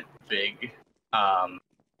just a bit big.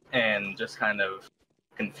 And just kind of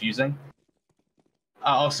confusing.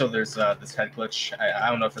 Also, there's this head glitch. I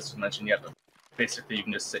don't know if this was mentioned yet, but basically you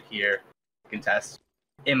can just sit here, contest.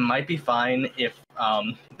 It might be fine if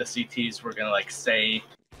the CTs were gonna stay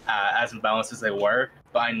as imbalanced as they were,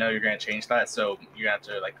 but I know you're gonna change that, so you have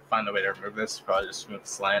to find a way to remove this. Probably just remove the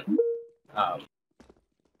slant.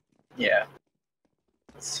 Yeah.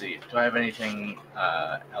 Let's see. Do I have anything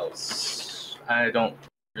else? I don't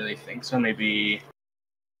really think so. Maybe.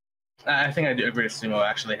 I think I do agree with Sumo,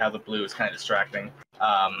 actually, how the blue is kind of distracting.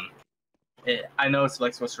 I know it's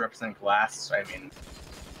supposed to represent glass, I mean,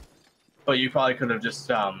 but you probably could have just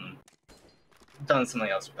done something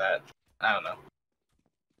else with that. I don't know.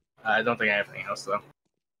 I don't think I have anything else, though.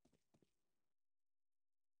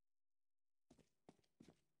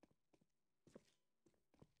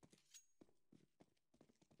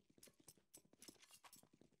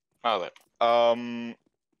 Alright.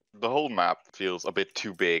 The whole map feels a bit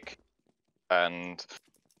too big. And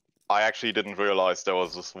I actually didn't realize there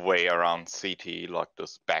was this way around CT, like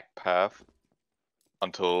this back path,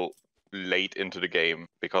 until late into the game,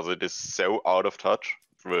 because it is so out of touch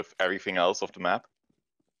with everything else of the map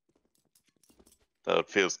that it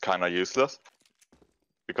feels kind of useless,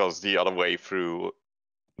 because the other way through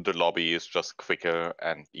the lobby is just quicker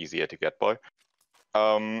and easier to get by.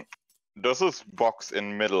 There's this box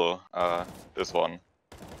in middle, this one,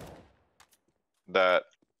 that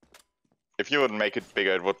if you would make it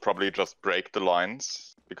bigger, it would probably just break the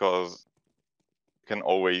lines, because you can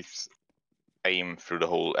always aim through the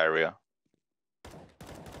whole area.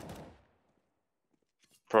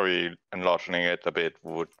 Probably enlarging it a bit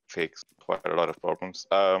would fix quite a lot of problems.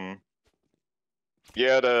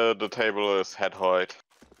 Yeah, the table is head height,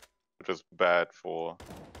 which is bad for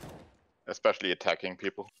especially attacking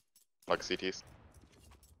people, like CTs.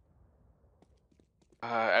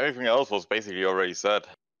 Everything else was basically already said.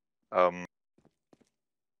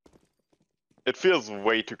 It feels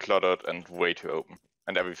way too cluttered and way too open,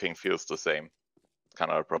 and everything feels the same. It's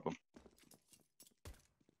kind of a problem.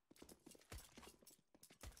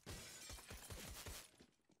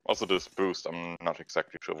 Also, this boost, I'm not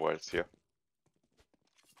exactly sure why it's here.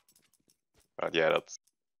 But yeah, that's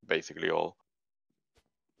basically all.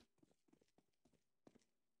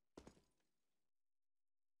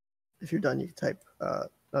 If you're done, you can type. Oh,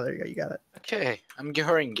 there you go. You got it. Okay, I'm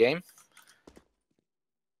Gehoring game.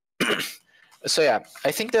 So yeah,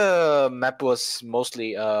 I think the map was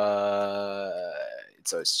mostly it's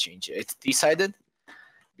always changed. It's decided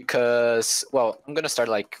because, well, I'm gonna start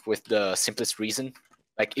like with the simplest reason.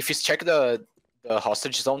 Like if you check the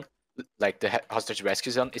hostage zone, like the hostage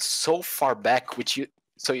rescue zone, it's so far back, which you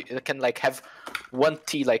so you can like have one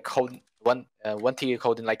T like hold one T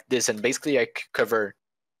holding like this, and basically like cover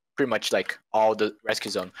pretty much like all the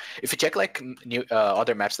rescue zone. If you check like new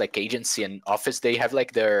other maps like agency and office, they have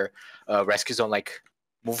like their rescue zone like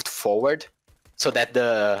moved forward so that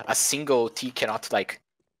a single T cannot like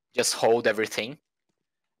just hold everything.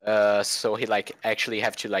 So he like actually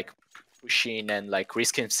have to like push in and like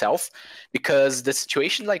risk himself, because the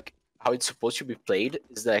situation like how it's supposed to be played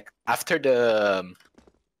is like after the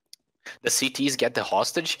CTs get the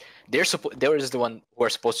hostage, they're is the one who are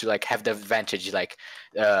supposed to like have the advantage. Like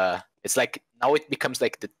it's like now it becomes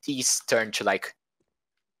like the T's turn to like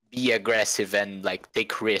be aggressive and like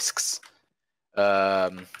take risks.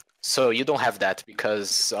 So you don't have that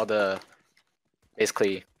because all the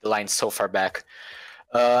basically the line's so far back.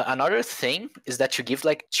 Another thing is that you give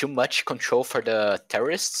like too much control for the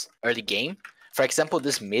terrorists early game. For example,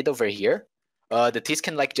 this mid over here, the T's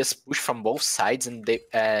can like just push from both sides,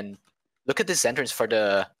 and look at this entrance for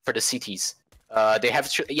the CTs. They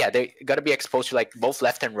have to, yeah, they gotta be exposed to like both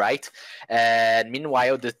left and right. And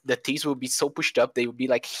meanwhile, the T's will be so pushed up, they will be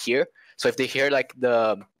like here. So if they hear like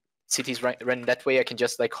the CTs running that way, I can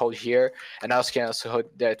just like hold here, and I can also hold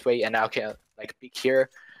that way, and I can like peek here,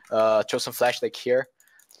 throw some flash like here.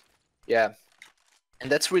 Yeah,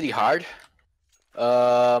 and that's really hard.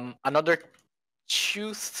 Another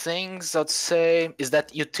two things I'd say is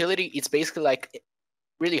that utility. It's basically like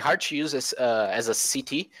really hard to use as a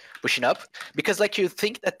CT pushing up, because like you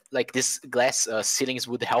think that like this glass ceilings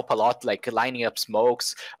would help a lot, like lining up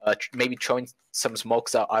smokes, maybe throwing some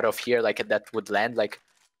smokes out of here, like that would land like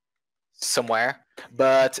somewhere.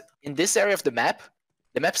 But in this area of the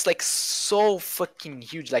map's like so fucking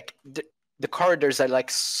huge. Like the corridors are like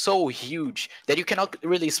so huge that you cannot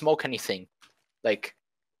really smoke anything. Like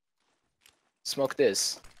smoke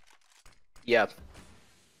this. Yeah.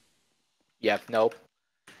 Yeah. Nope.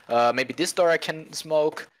 Maybe this door I can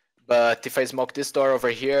smoke, but if I smoke this door over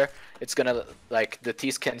here, it's gonna like the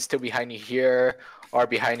T's can still be behind here or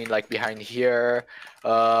behind here.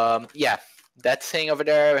 Yeah, that thing over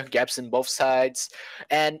there, gaps in both sides,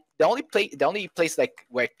 and the only place like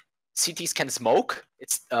where CTs can smoke,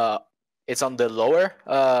 it's on the lower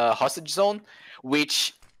hostage zone,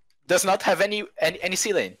 which does not have any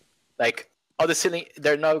ceiling. Like all the ceiling,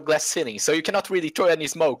 there are no glass ceilings, so you cannot really throw any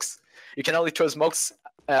smokes. You can only throw smokes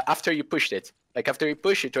after you pushed it. Like after you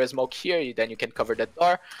push, you throw a smoke here, then you can cover that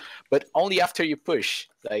door, but only after you push.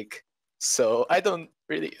 Like, so I don't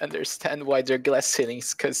really understand why they're glass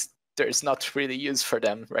ceilings, because there's not really use for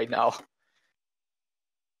them right now.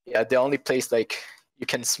 Yeah, the only place like you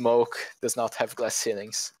can smoke does not have glass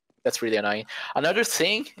ceilings. That's really annoying. Another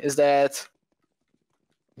thing is that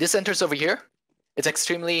this enters over here. It's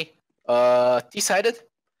extremely T-sided.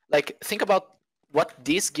 Like think about what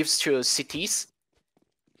this gives to CTs,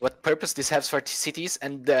 what purpose this has for CTs,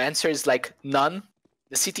 and the answer is like none.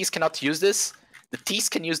 The CTs cannot use this. The T's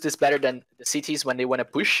can use this better than the CTs when they want to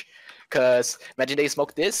push, because imagine they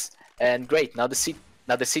smoke this, and great, now the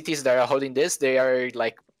CTs that are holding this, they are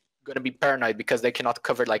like gonna be paranoid because they cannot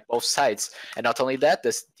cover like both sides. And not only that,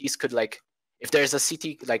 the T's could like, if there's a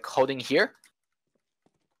CT like holding here,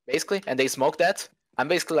 basically, and they smoke that, I'm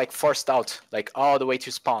basically like forced out like all the way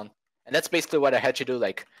to spawn. And that's basically what I had to do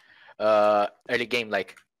like early game.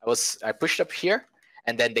 Like I pushed up here,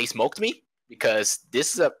 and then they smoked me because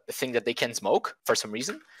this is a thing that they can smoke for some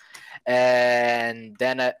reason. And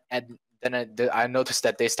then I noticed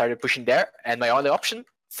that they started pushing there, and my only option,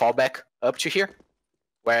 fall back up to here,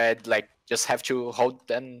 where I'd like just have to hold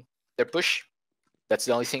then their push. That's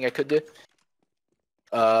the only thing I could do.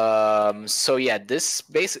 So yeah, this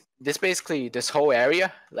whole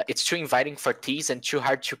area, it's too inviting for T's and too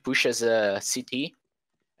hard to push as a CT,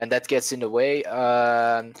 and that gets in the way.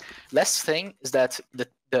 Last thing is that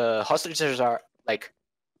the hostages are like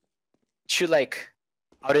too like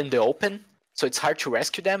out in the open, so it's hard to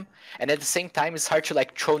rescue them, and at the same time it's hard to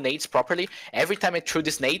like throw nades properly. Every time I threw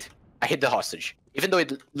this nade, I hit the hostage, even though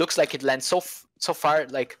it looks like it lands so far.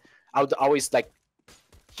 Like I would always like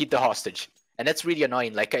hit the hostage. And that's really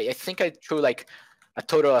annoying. Like I think I threw like a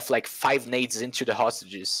total of like 5 nades into the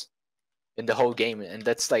hostages in the whole game, and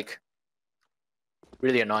that's like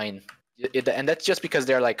really annoying. And that's just because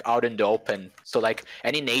they're like out in the open. So like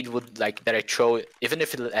any nade would like that I throw, even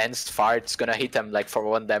if it ends far, it's gonna hit them like for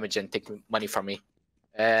 1 damage and take money from me,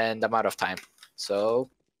 and I'm out of time. So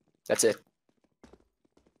that's it.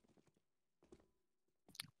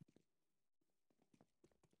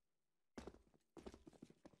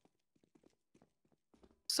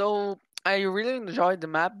 So I really enjoyed the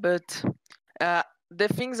map, but the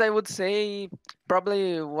things I would say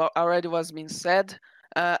probably already was being said.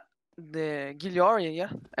 The Guillory,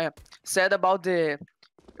 said about the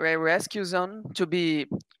rescue zone to be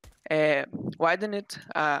widen it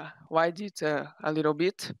a little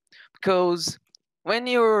bit, because when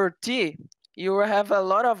you're T, you have a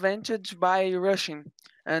lot of advantage by rushing,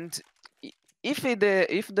 and if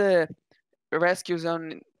the rescue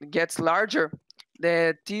zone gets larger,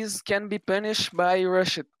 the T's can be punished by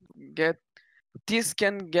rushing. T's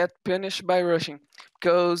can get punished by rushing,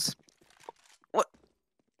 because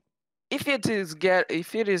if it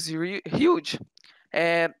is huge,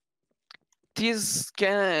 T's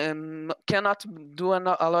cannot do a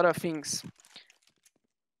lot of things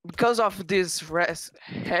because of this I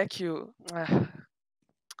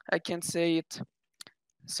can't say it.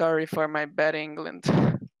 Sorry for my bad England.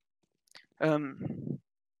 The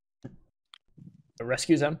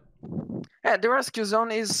rescue zone? Yeah, the rescue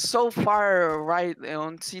zone is so far right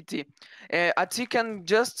on CT. A T can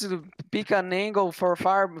just pick an angle for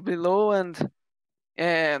far below, and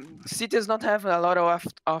CT does not have a lot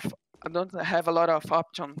of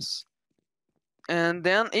options. And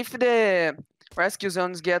then if the rescue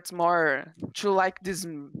zones get more to like this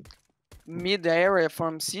mid area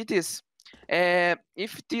from cities,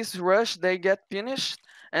 if this rush, they get punished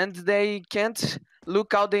and they can't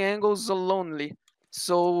look out the angles lonely.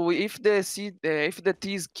 So if the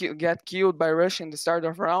T's get killed by rush in the start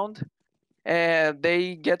of round,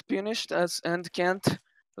 they get punished and can't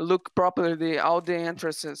look properly out the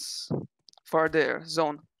entrances for their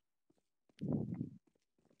zone.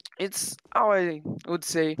 It's how I would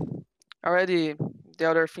say. Already the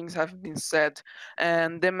other things have been said,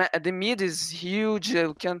 and the mid is huge.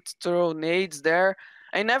 You can't throw nades there.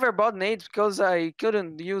 I never bought nades because I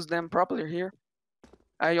couldn't use them properly here.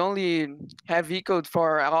 I only have ecoed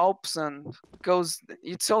for Alps, and because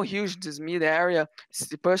it's so huge, this mid area,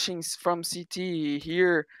 pushing from CT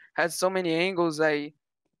here has so many angles. I've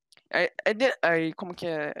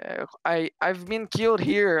been killed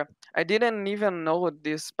here. I didn't even know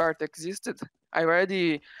this part existed. I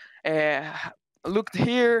already looked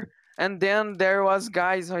here, and then there was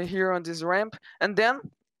guys here on this ramp, and then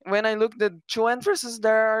when I looked at 2 entrances,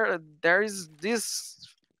 there is this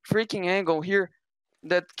freaking angle here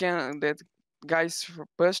that guys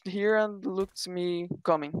pushed here and looked me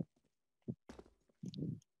coming.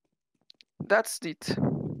 That's it.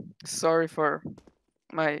 Sorry for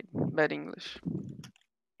my bad English.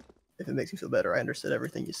 If it makes you feel better, I understood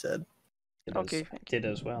everything you said. Okay, did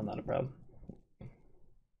as well, not a problem.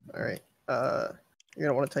 All right. You're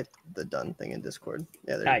gonna want to type the done thing in Discord.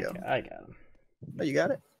 Yeah, there you go. I got him. Oh, you got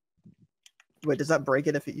it. Wait, does that break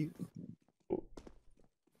it if you?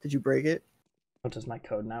 Did you break it? Oh, does my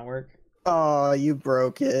code not work? Oh, you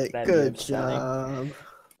broke it. That'd Good be job.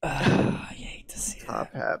 I hate to see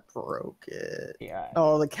Top Hat broke it. Yeah.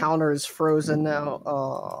 Oh, the counter is frozen now.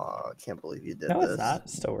 Oh, I can't believe you did No, this. it's not.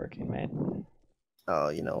 It's still working, man. Oh,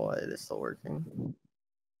 you know what? It is still working.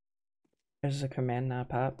 There's a command now,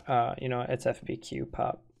 pop. You know, it's FPQ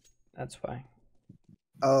pop. That's why.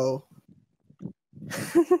 Oh.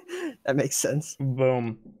 That makes sense.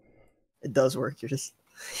 Boom. It does work. You're just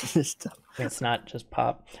dumb. It's not just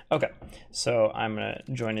pop. Okay, so I'm gonna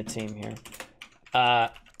join a team here.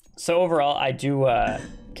 So overall, I do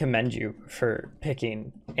commend you for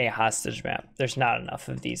picking a hostage map. There's not enough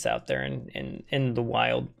of these out there in the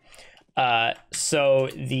wild. So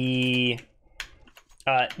the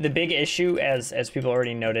big issue, as people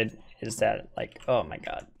already noted, is that, like, oh my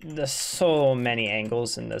god, there's so many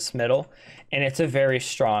angles in this middle, and it's a very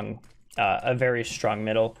strong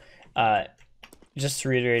middle. Just to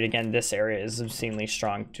reiterate again, this area is obscenely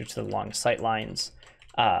strong due to the long sight lines.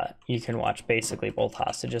 You can watch basically both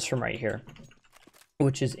hostages from right here,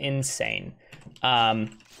 which is insane. I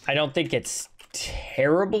don't think it's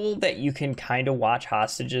terrible that you can kind of watch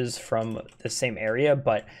hostages from the same area,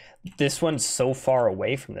 but this one's so far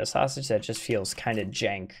away from this hostage that it just feels kind of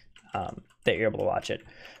jank that you're able to watch it.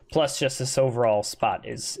 Plus, just this overall spot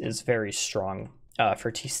is very strong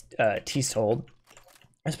for T's to hold,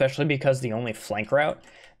 especially because the only flank route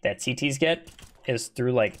that CTs get is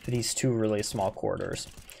through like these 2 really small corridors.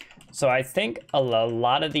 So I think a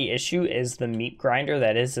lot of the issue is the meat grinder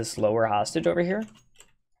that is this lower hostage over here.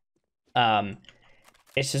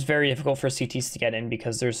 It's just very difficult for CTs to get in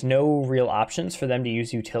because there's no real options for them to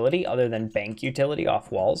use utility other than bank utility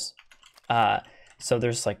off walls. So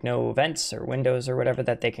there's like no vents or windows or whatever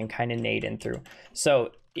that they can kind of nade in through.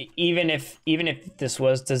 So even if this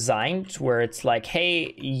was designed where it's like,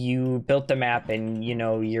 hey, you built the map and you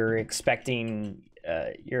know you're expecting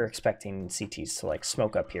CTs to like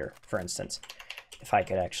smoke up here, for instance. If I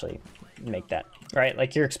could actually make that right,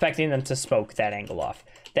 like you're expecting them to smoke that angle off.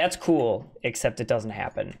 That's cool, except it doesn't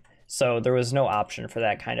happen. So there was no option for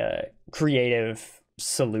that kind of creative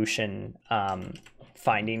solution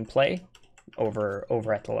finding play over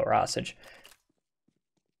at the lower hostage.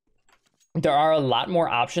 There are a lot more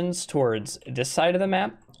options towards this side of the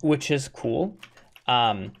map, which is cool.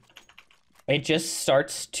 It just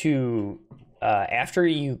starts to, after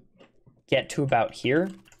you get to about here,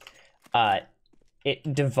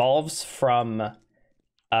 it devolves from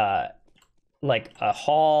like a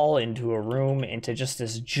hall into a room into just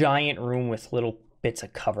this giant room with little bits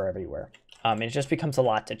of cover everywhere. It just becomes a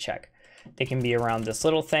lot to check. They can be around this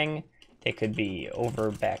little thing. They could be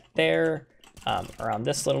over back there, around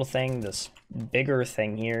this little thing, this bigger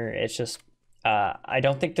thing here. It's just, I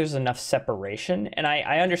don't think there's enough separation. And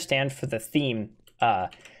I understand for the theme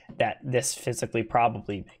that this physically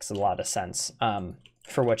probably makes a lot of sense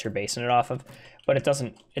for what you're basing it off of. But it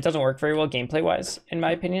doesn't work very well gameplay-wise, in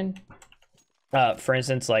my opinion. For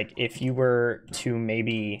instance, like if you were to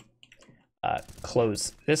maybe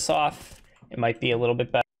close this off, it might be a little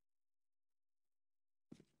bit better.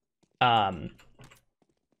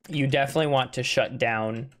 You definitely want to shut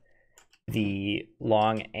down the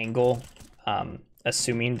long angle,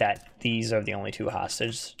 assuming that these are the only two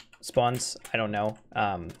hostage spawns. I don't know.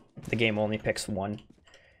 The game only picks one,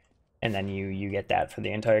 and then you get that for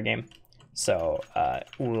the entire game. So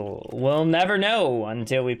we'll never know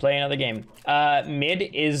until we play another game. Mid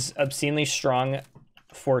is obscenely strong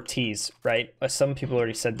for Ts, right? Some people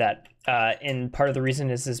already said that. And part of the reason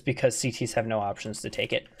is because CTs have no options to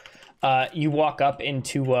take it. You walk up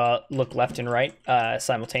into look left and right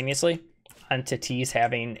simultaneously onto T's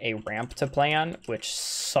having a ramp to play on, which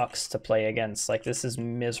sucks to play against. Like, this is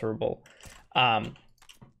miserable.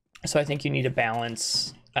 So I think you need to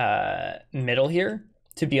balance middle here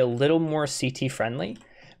to be a little more CT friendly.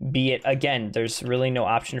 Be it, again, there's really no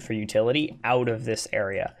option for utility out of this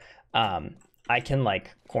area. I can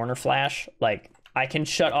like corner flash, like I can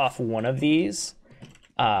shut off one of these,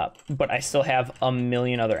 but I still have a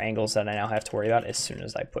million other angles that I now have to worry about as soon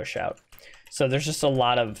as I push out. So there's just a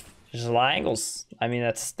lot of angles. I mean,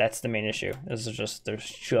 that's the main issue. There's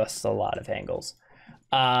just a lot of angles.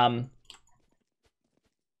 What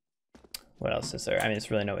else is there? I mean,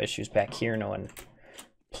 there's really no issues back here. No one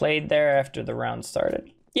played there after the round started.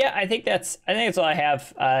 Yeah, I think that's all I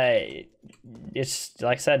have. It's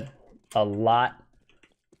like I said, a lot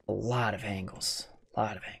of angles.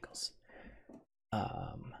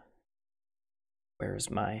 Where's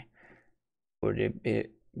my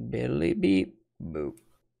Billy Beep Boop?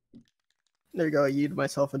 There you go. I yeeted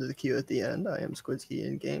myself into the queue at the end. I am Squidski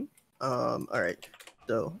in game. All right.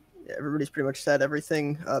 So yeah, everybody's pretty much said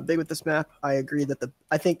everything big with this map. I agree that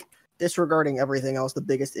I think disregarding everything else, the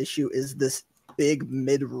biggest issue is this big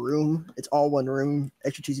mid room. It's all one room.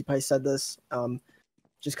 Extra Cheesy Pie said this.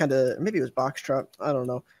 Just kind of, maybe it was Box Truck. I don't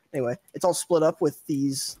know. Anyway, it's all split up with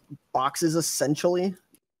these boxes essentially.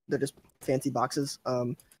 They're just fancy boxes.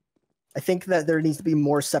 I think that there needs to be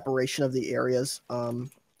more separation of the areas.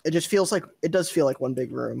 It just feels like, it does feel like one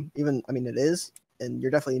big room. Even, I mean, it is, and you're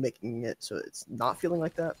definitely making it so it's not feeling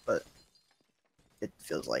like that, but it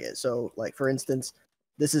feels like it. So, like, for instance,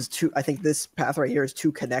 this is I think this path right here is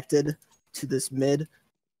too connected to this mid,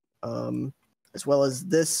 as well as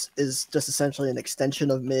this is just essentially an extension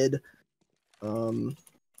of mid.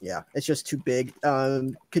 Yeah, it's just too big.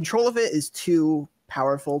 Control of it is too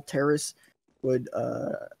powerful. Terrorists would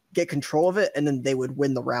get control of it, and then they would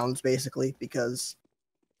win the rounds, basically, because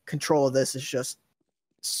control of this is just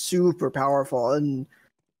super powerful. And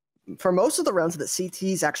for most of the rounds that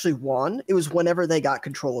CTs actually won, it was whenever they got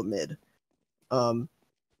control of mid.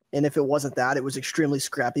 And if it wasn't that, it was extremely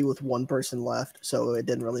scrappy with one person left, so it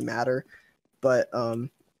didn't really matter. But,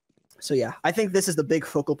 so yeah, I think this is the big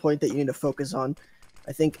focal point that you need to focus on.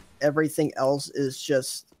 I think everything else is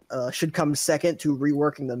just, should come second to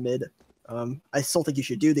reworking the mid. I still think you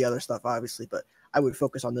should do the other stuff, obviously, but I would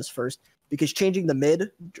focus on this first, because changing the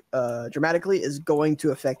mid dramatically is going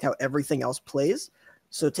to affect how everything else plays.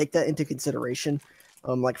 So take that into consideration.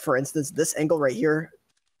 Like, for instance, this angle right here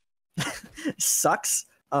sucks.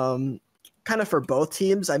 kind of for both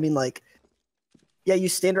teams. I mean, like, yeah, you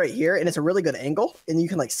stand right here, and it's a really good angle, and you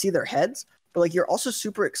can like see their heads, but like you're also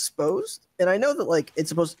super exposed. And I know that like I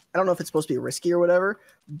don't know if it's supposed to be risky or whatever,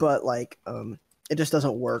 but like it just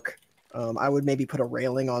doesn't work. I would maybe put a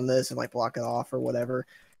railing on this and like block it off or whatever.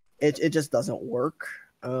 It just doesn't work.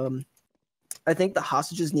 I think the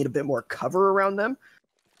hostages need a bit more cover around them.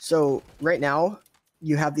 So right now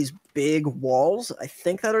you have these big walls, I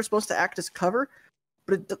think, that are supposed to act as cover,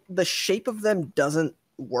 but the shape of them doesn't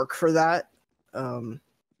work for that.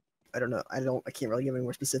 I don't know. I can't really give any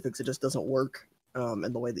more specifics. It just doesn't work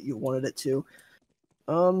in the way that you wanted it to.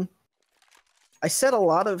 I said a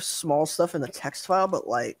lot of small stuff in the text file, but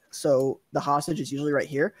like, so the hostage is usually right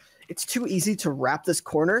here. It's too easy to wrap this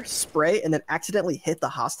corner, spray, and then accidentally hit the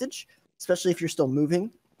hostage, especially if you're still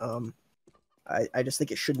moving. I just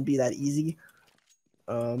think it shouldn't be that easy.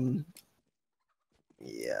 Yeah,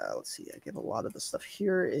 let's see. I give a lot of the stuff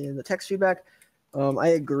here in the text feedback. I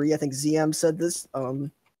agree. I think ZM said this.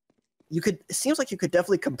 It seems like you could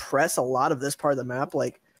definitely compress a lot of this part of the map.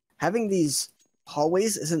 Like, having these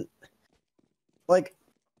hallways isn't, like,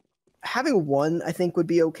 having one I think would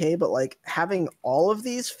be okay, but like having all of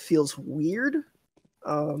these feels weird.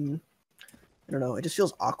 I don't know. It just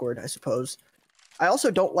feels awkward, I suppose. I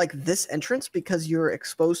also don't like this entrance because you're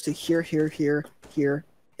exposed to here,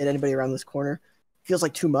 and anybody around this corner. Feels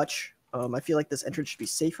like too much. I feel like this entrance should be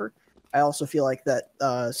safer. I also feel like that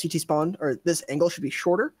CT spawn, or this angle, should be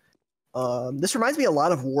shorter. This reminds me a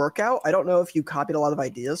lot of Workout. I don't know if you copied a lot of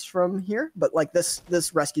ideas from here, but like this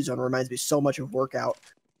rescue zone reminds me so much of Workout.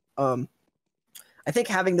 I think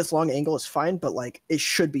having this long angle is fine, but like it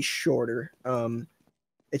should be shorter.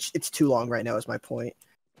 It's too long right now is my point.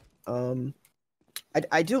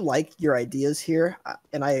 I do like your ideas here,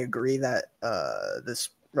 and I agree that this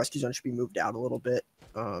rescue zone should be moved out a little bit.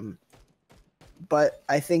 But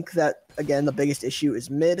I think that, again, the biggest issue is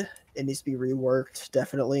mid. It needs to be reworked,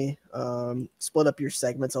 definitely. Split up your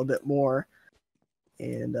segments a little bit more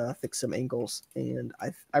and fix some angles. And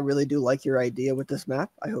I really do like your idea with this map.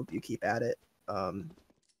 I hope you keep at it.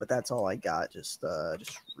 But that's all I got. Just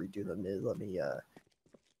redo the mid.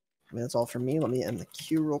 That's all from me. Let me end the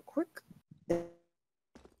queue real quick.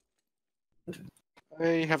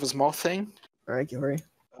 I have a small thing. All right, Gilroy.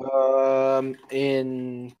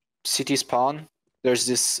 In CT spawn, there's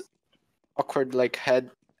this awkward like head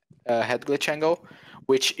glitch angle,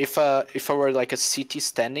 which if I were like a CT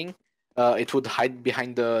standing, it would hide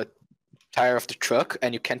behind the tire of the truck,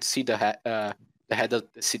 and you can't see the head of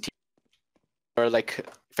the CT. Or like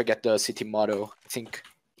if I get the CT motto, I think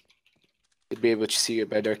you'd be able to see a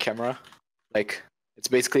better camera. Like it's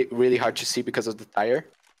basically really hard to see because of the tire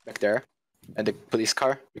back there and the police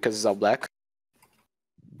car because it's all black.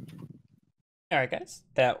 All right, guys,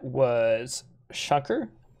 that was Shunker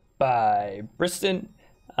by Bristn.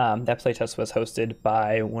 That playtest was hosted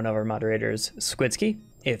by one of our moderators, Squidsky.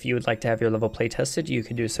 If you would like to have your level playtested, you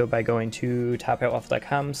can do so by going to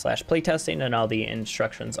TopHATwaffle.com/playtesting, and all the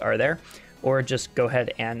instructions are there. Or just go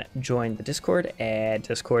ahead and join the Discord at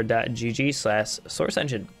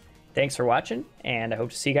discord.gg/sourceengine. Thanks for watching, and I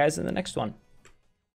hope to see you guys in the next one.